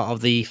as part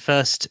of the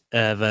first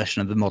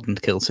version of the modern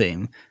Kill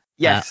Team.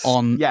 Yes,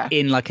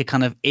 in like a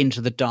kind of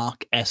Into the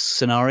Dark-esque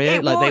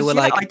scenario. They were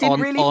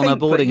on a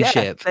boarding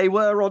ship. They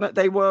were on it.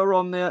 They were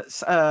on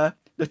the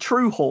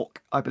True Hawk,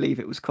 I believe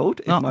it was called.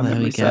 If my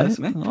memory serves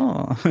me.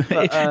 Oh.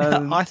 But,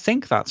 I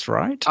think that's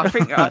right. I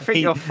think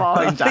you'll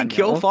find. I think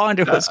you'll find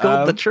it was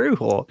called the True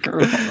Hawk.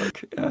 True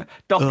Hawk.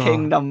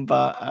 Docking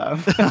number.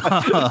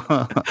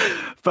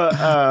 But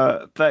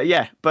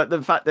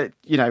the fact that,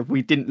 you know,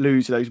 we didn't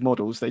lose those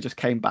models, they just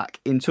came back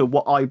into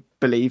what I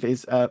believe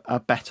is a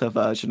better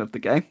version of the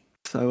game.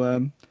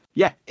 So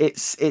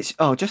it's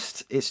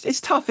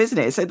tough, isn't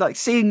it? It's like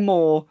seeing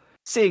more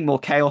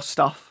chaos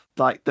stuff,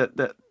 like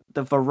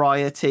the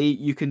variety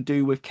you can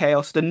do with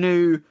chaos. The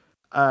new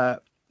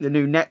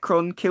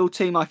Necron kill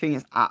team, I think,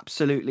 is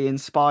absolutely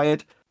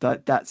inspired.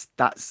 That's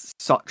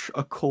such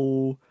a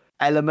cool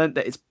element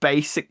that it's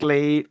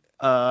basically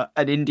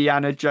an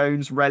Indiana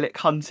Jones relic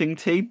hunting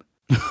team.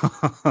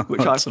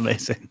 Which That's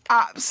amazing.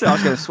 I was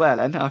going to swear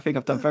then. I think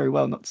I've done very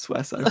well not to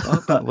swear so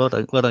far. But well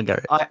done,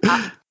 Gary.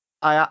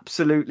 I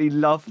absolutely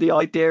love the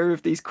idea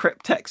of these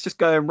cryptex just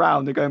going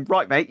round and going,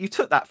 right, mate, you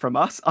took that from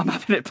us. I'm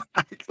having it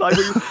back. Like,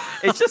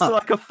 it's just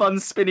like a fun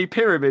spinny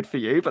pyramid for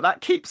you, but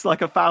that keeps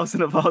like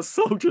 1,000 of our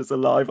soldiers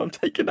alive. I'm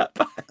taking that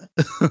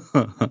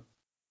back.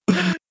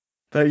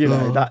 But you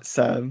know, that's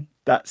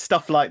that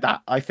stuff like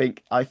that. I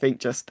think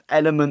just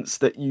elements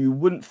that you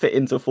wouldn't fit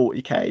into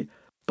 40k,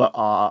 but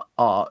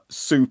are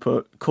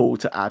super cool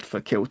to add for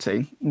Kill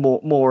Team.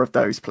 More of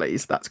those,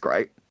 please. That's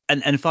great.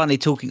 And finally,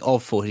 talking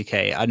of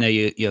 40k, I know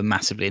you're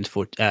massively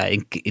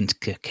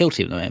into Kill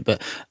Team at the moment,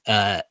 but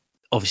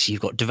obviously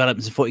you've got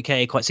developments in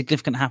 40k quite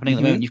significant happening at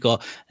the moment. You've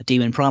got a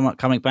Demon Primarch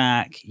coming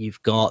back.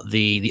 You've got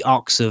the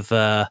Arcs of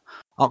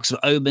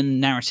Omen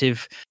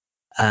narrative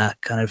kind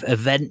of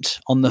event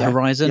on the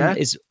horizon. Yeah.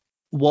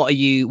 What are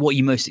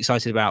you most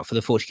excited about for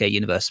the 40k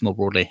universe more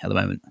broadly at the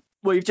moment?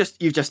 Well, you've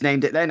just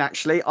named it then.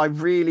 Actually, I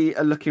really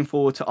are looking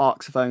forward to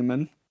Arcs of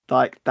Omen.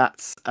 Like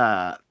that's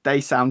they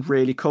sound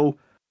really cool.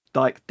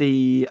 Like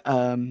the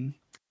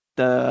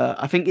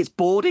I think it's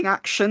boarding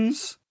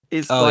actions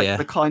is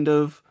the kind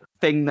of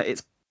thing that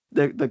it's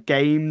the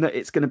game that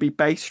it's going to be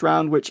based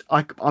around, which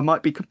I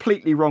might be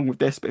completely wrong with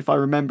this, but if I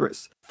remember,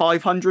 it's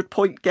 500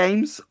 point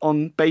games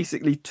on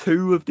basically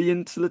 2 of the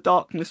Into the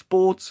Darkness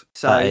boards.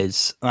 So that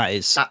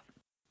is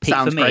peak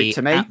sounds for me, great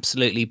to me.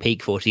 Absolutely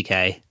peak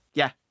 40k.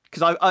 Yeah,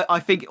 because I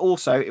think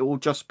also it will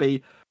just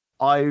be,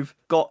 I've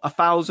got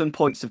 1,000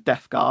 points of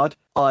Death Guard.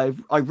 I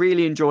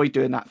really enjoy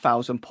doing that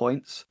 1,000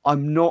 points.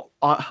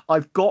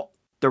 I've got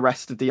the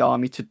rest of the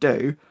army to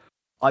do.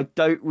 I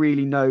don't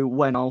really know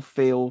when I'll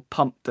feel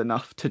pumped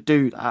enough to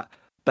do that.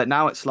 But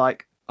now it's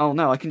like, oh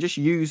no, I can just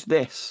use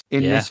this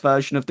in this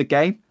version of the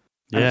game.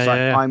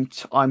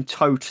 And I'm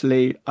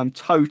totally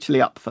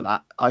up for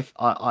that. I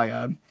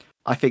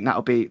think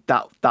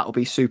that'll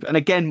be super. And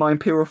again, my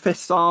Imperial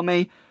Fists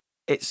army,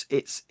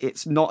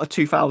 it's not a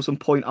 2,000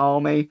 point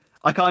army.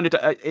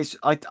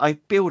 I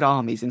build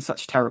armies in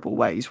such terrible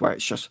ways where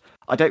it's just,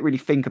 I don't really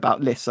think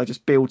about lists. I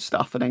just build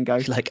stuff and then go,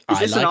 like,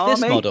 I like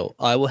this model.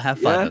 I will have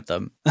 5 of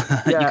them.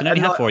 You can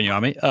only have 4 in your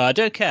army. I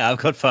don't care. I've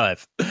got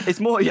 5. It's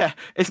more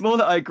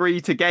that I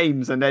agree to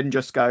games and then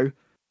just go,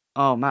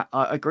 oh, Matt,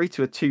 I agree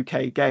to a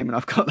 2k game and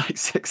I've got like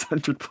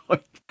 600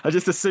 points. I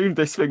just assumed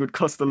this thing would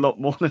cost a lot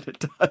more than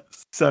it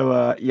does.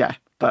 So,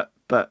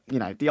 but you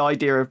know, the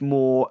idea of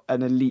more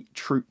an elite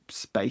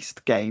troops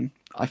based game,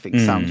 I think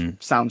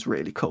sounds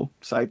really cool.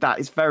 So that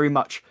is very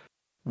much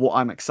what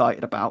I'm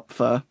excited about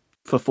for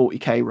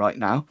 40k right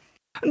now.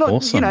 Not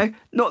Awesome.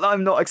 not that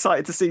I'm not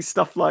excited to see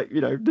stuff like the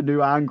new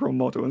Angron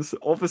model, and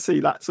obviously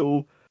that's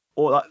all.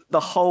 Or like the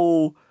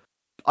whole,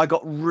 I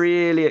got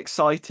really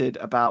excited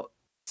about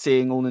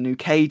seeing all the new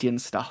Cadian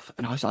stuff,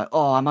 and I was like,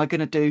 oh, am I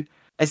gonna do?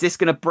 Is this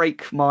gonna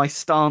break my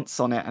stance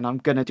on it? And I'm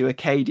gonna do a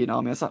Cadian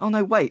army. I was like, oh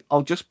no, wait,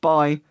 I'll just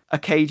buy a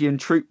Cadian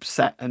troop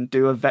set and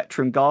do a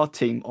veteran guard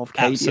team of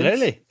Cadians.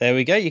 Absolutely. There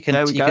we go. You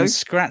can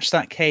scratch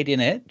that Cadian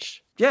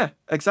itch. Yeah,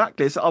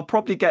 exactly. So I'll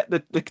probably get the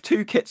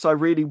two kits I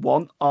really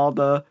want are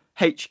the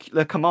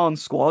command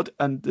squad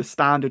and the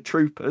standard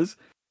troopers.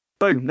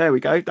 Boom, there we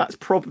go. That's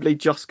probably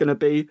just going to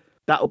be,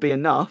 that'll be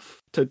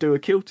enough to do a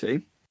kill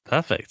team.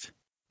 Perfect.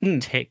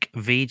 Tick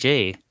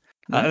VG.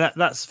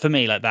 That's for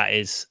me, like that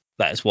is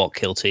what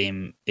kill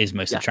team is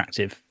most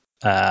attractive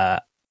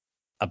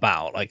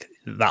about. Like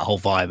that whole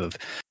vibe of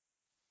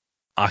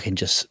I can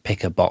just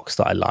pick a box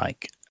that I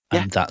like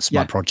and that's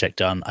my project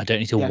done. I don't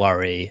need to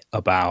worry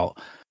about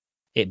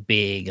it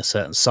being a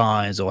certain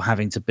size or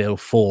having to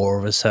build 4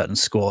 of a certain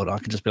squad. I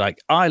can just be like,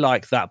 I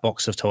like that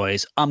box of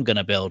toys. I'm going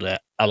to build it.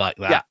 I like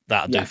that. Yeah.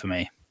 That'll do for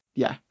me.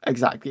 Yeah,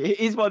 exactly.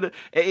 It is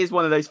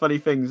one of those funny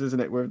things,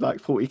 isn't it? With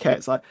like 40k,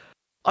 it's like,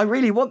 I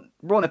really want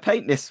to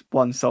paint this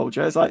one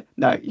soldier. It's like,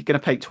 no, you're going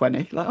to paint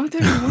 20. Like, I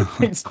don't really want to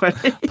paint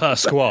 20 per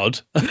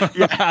squad. And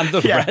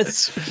the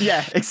rest.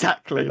 Yeah,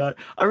 exactly. Like,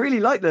 I really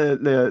like the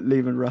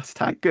Leman Russ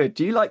tank. Good.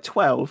 Do you like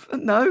 12?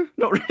 No,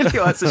 not really.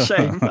 Oh, that's a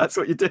shame. That's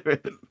what you're doing.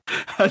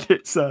 And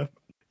it's So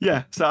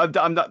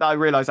I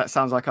realise that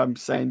sounds like I'm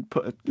saying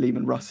put a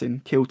Leman Russ in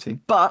kill team.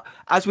 But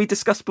as we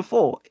discussed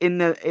before, in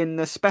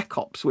the Spec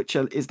Ops, which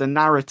is the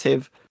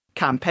narrative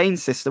campaign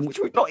system, which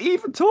we've not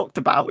even talked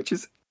about, which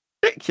is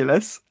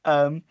ridiculous.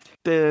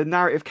 The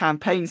narrative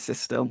campaign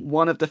system,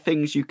 one of the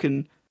things you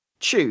can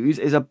choose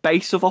is a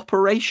base of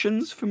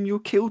operations from your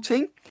kill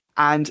team,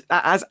 and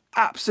that has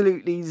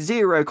absolutely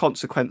zero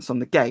consequence on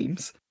the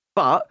games,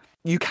 but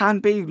you can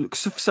be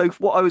so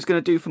what I was going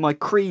to do for my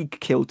Krieg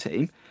kill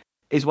team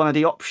is one of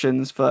the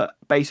options for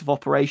base of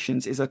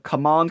operations is a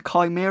command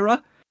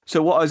chimera.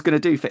 So what I was going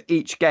to do for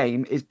each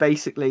game is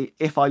basically,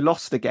 if I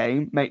lost the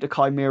game, make the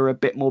chimera a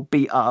bit more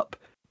beat up.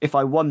 If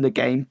I won the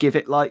game, give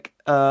it like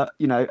a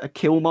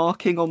kill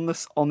marking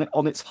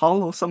on its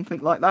hull or something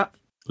like that.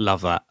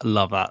 Love that,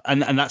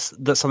 and that's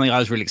something I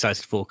was really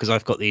excited for because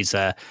I've got these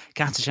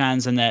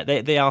Catachans and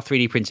they are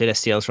 3D printed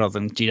STLs rather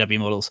than GW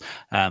models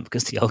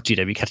because the old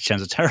GW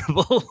Catachans are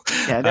terrible.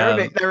 Yeah,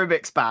 they're a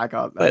mixed bag,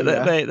 aren't they?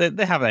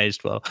 They haven't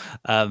aged well.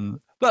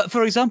 But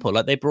for example,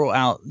 like they brought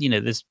out,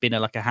 there's been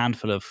a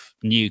handful of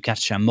new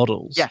Catachan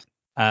models. Yeah.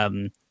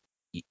 And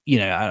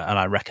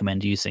I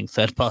recommend using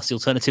third-party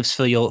alternatives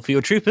for your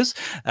troopers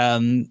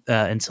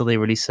until they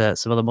release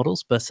some other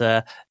models. But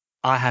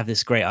I have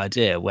this great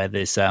idea where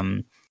there's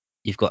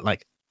you've got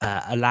like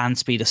a land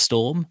speeder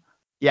storm,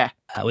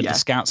 with the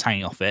scouts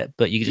hanging off it,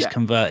 but you can just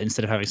convert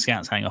instead of having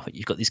scouts hanging off it,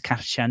 you've got these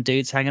Catachan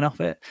dudes hanging off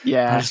it.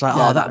 Yeah, and I was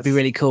like, that'd be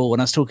really cool. When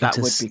I was talking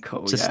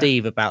to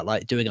Steve about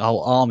like doing a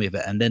whole army of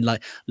it, and then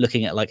like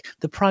looking at like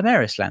the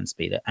Primaris land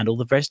speeder and all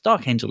the various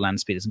Dark Angel land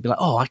speeders, and be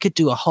like, I could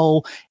do a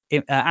whole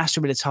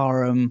Astra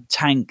Militarum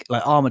tank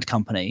like armored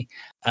company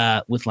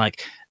with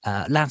like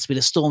land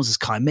speeder storms as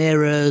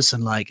chimeras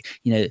and like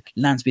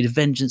land speeder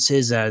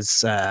vengeances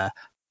as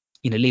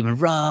Leman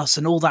Russ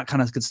and all that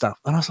kind of good stuff.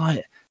 And I was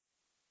like,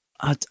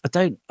 I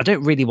don't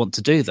really want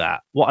to do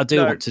that. What I do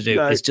want to do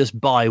is just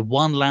buy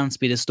one land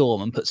speeder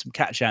storm and put some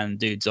Catachan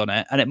dudes on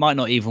it, and it might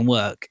not even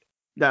work.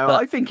 No,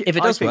 but I think if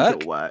it does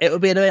work, it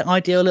would be an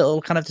ideal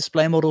little kind of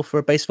display model for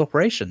a base of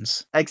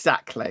operations.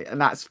 Exactly,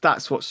 and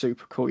that's what's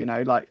super cool.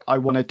 Like I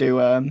want to do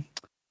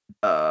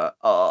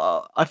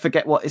I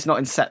forget what, it's not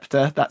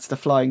Inceptor. That's the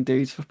flying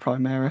dudes for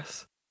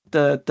Primaris.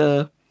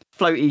 The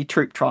floaty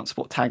troop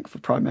transport tank for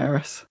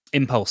Primaris.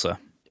 Impulsor.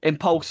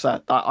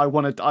 That I'm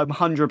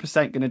 100%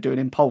 going to do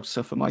an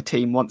Impulsor for my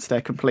team once they're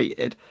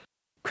completed,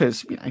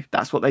 because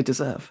that's what they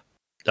deserve.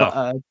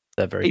 But,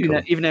 they're very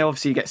cool. Even though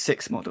obviously you get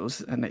 6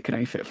 models and it can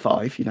only fit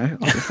 5,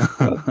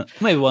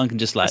 maybe one can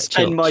just like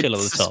chill on the top.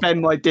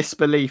 Suspend my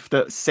disbelief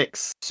that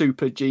 6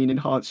 super gene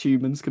enhanced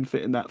humans can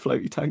fit in that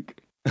floaty tank.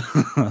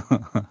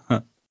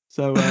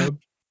 So,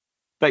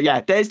 but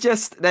yeah, there's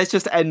just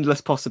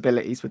endless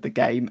possibilities with the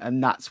game,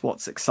 and that's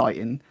what's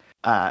exciting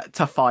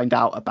to find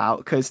out about.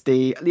 Because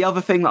the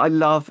other thing that I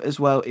love as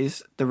well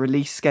is the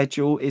release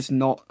schedule is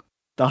not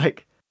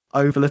like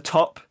over the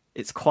top.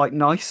 It's quite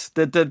nice.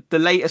 The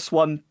latest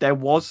one it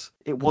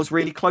was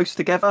really close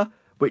together,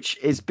 which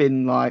has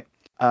been like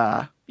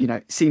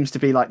seems to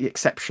be like the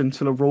exception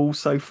to the rule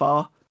so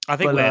far. I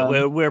think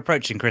we're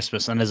approaching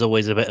Christmas, and there's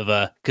always a bit of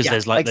a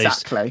there's like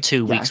those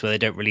 2 weeks where they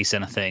don't release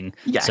anything.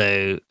 Yeah.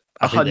 So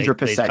 100%.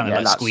 They kind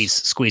of like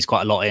squeeze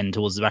quite a lot in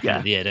towards the back end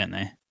of the year, don't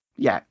they?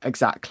 Yeah,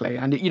 exactly.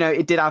 And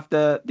it did have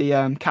the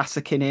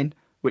Kassakin in,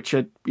 which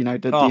are the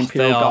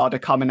Imperial Guard are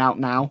coming out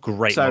now.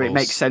 Great. So models. It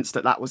makes sense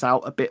that was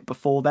out a bit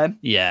before then.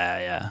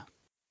 Yeah.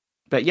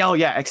 But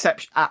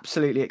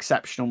absolutely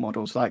exceptional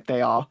models. Like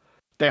they are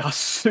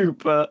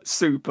super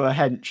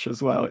hench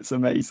as well. It's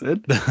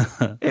amazing.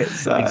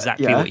 It's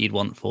exactly what you'd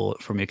want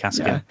from your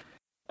Kassakin.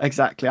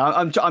 exactly.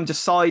 I'm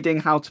deciding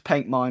how to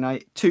paint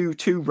mine.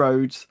 Two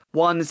roads.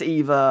 One's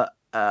either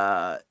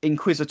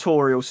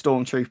inquisitorial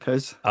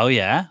stormtroopers. Oh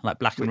yeah, like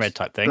black and red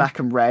type thing. Black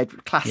and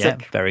red,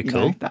 classic. Yeah, very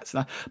cool. That's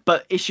nice.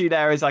 But issue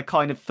there is I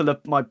kind of fill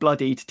up my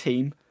Blood Eater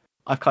team.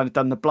 I've kind of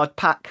done the blood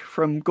pack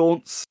from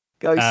Gaunt's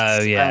Ghosts.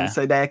 Oh yeah. And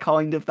so they're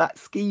kind of that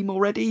scheme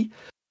already.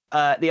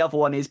 The other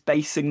one is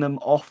basing them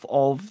off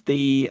of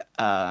the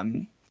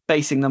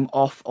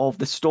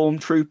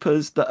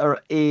stormtroopers that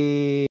are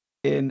in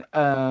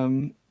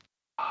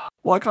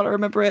why can't I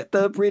remember it?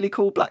 The really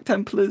cool Black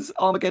Templars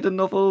Armageddon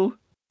novel.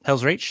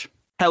 Hell's Reach.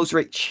 Hell's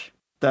Reach.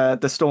 The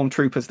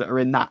stormtroopers that are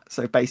in that,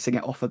 so basing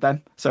it off of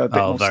them. So a bit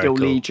more Steel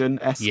cool.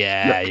 Legion-esque.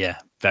 Yeah.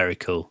 Very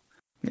cool.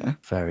 Yeah.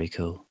 Very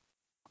cool.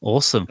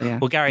 Awesome. Yeah.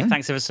 Well, Gary,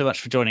 thanks ever so much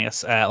for joining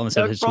us on this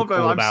episode. No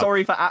problem. I'm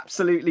sorry for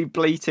absolutely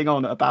bleating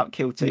on about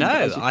Kill Team. No,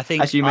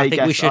 as you may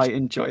guess, I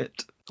enjoy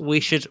it.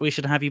 We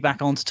should have you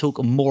back on to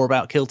talk more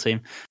about Kill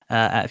Team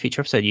at a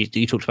future episode.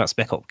 You talked about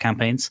Spec Op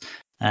campaigns.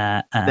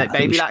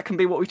 Maybe that can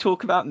be what we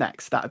talk about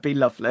next. That would be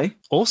lovely.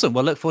 Awesome.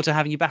 Well, look forward to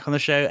having you back on the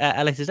show at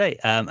a later date.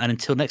 And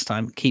until next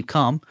time, keep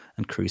calm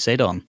and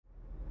crusade on.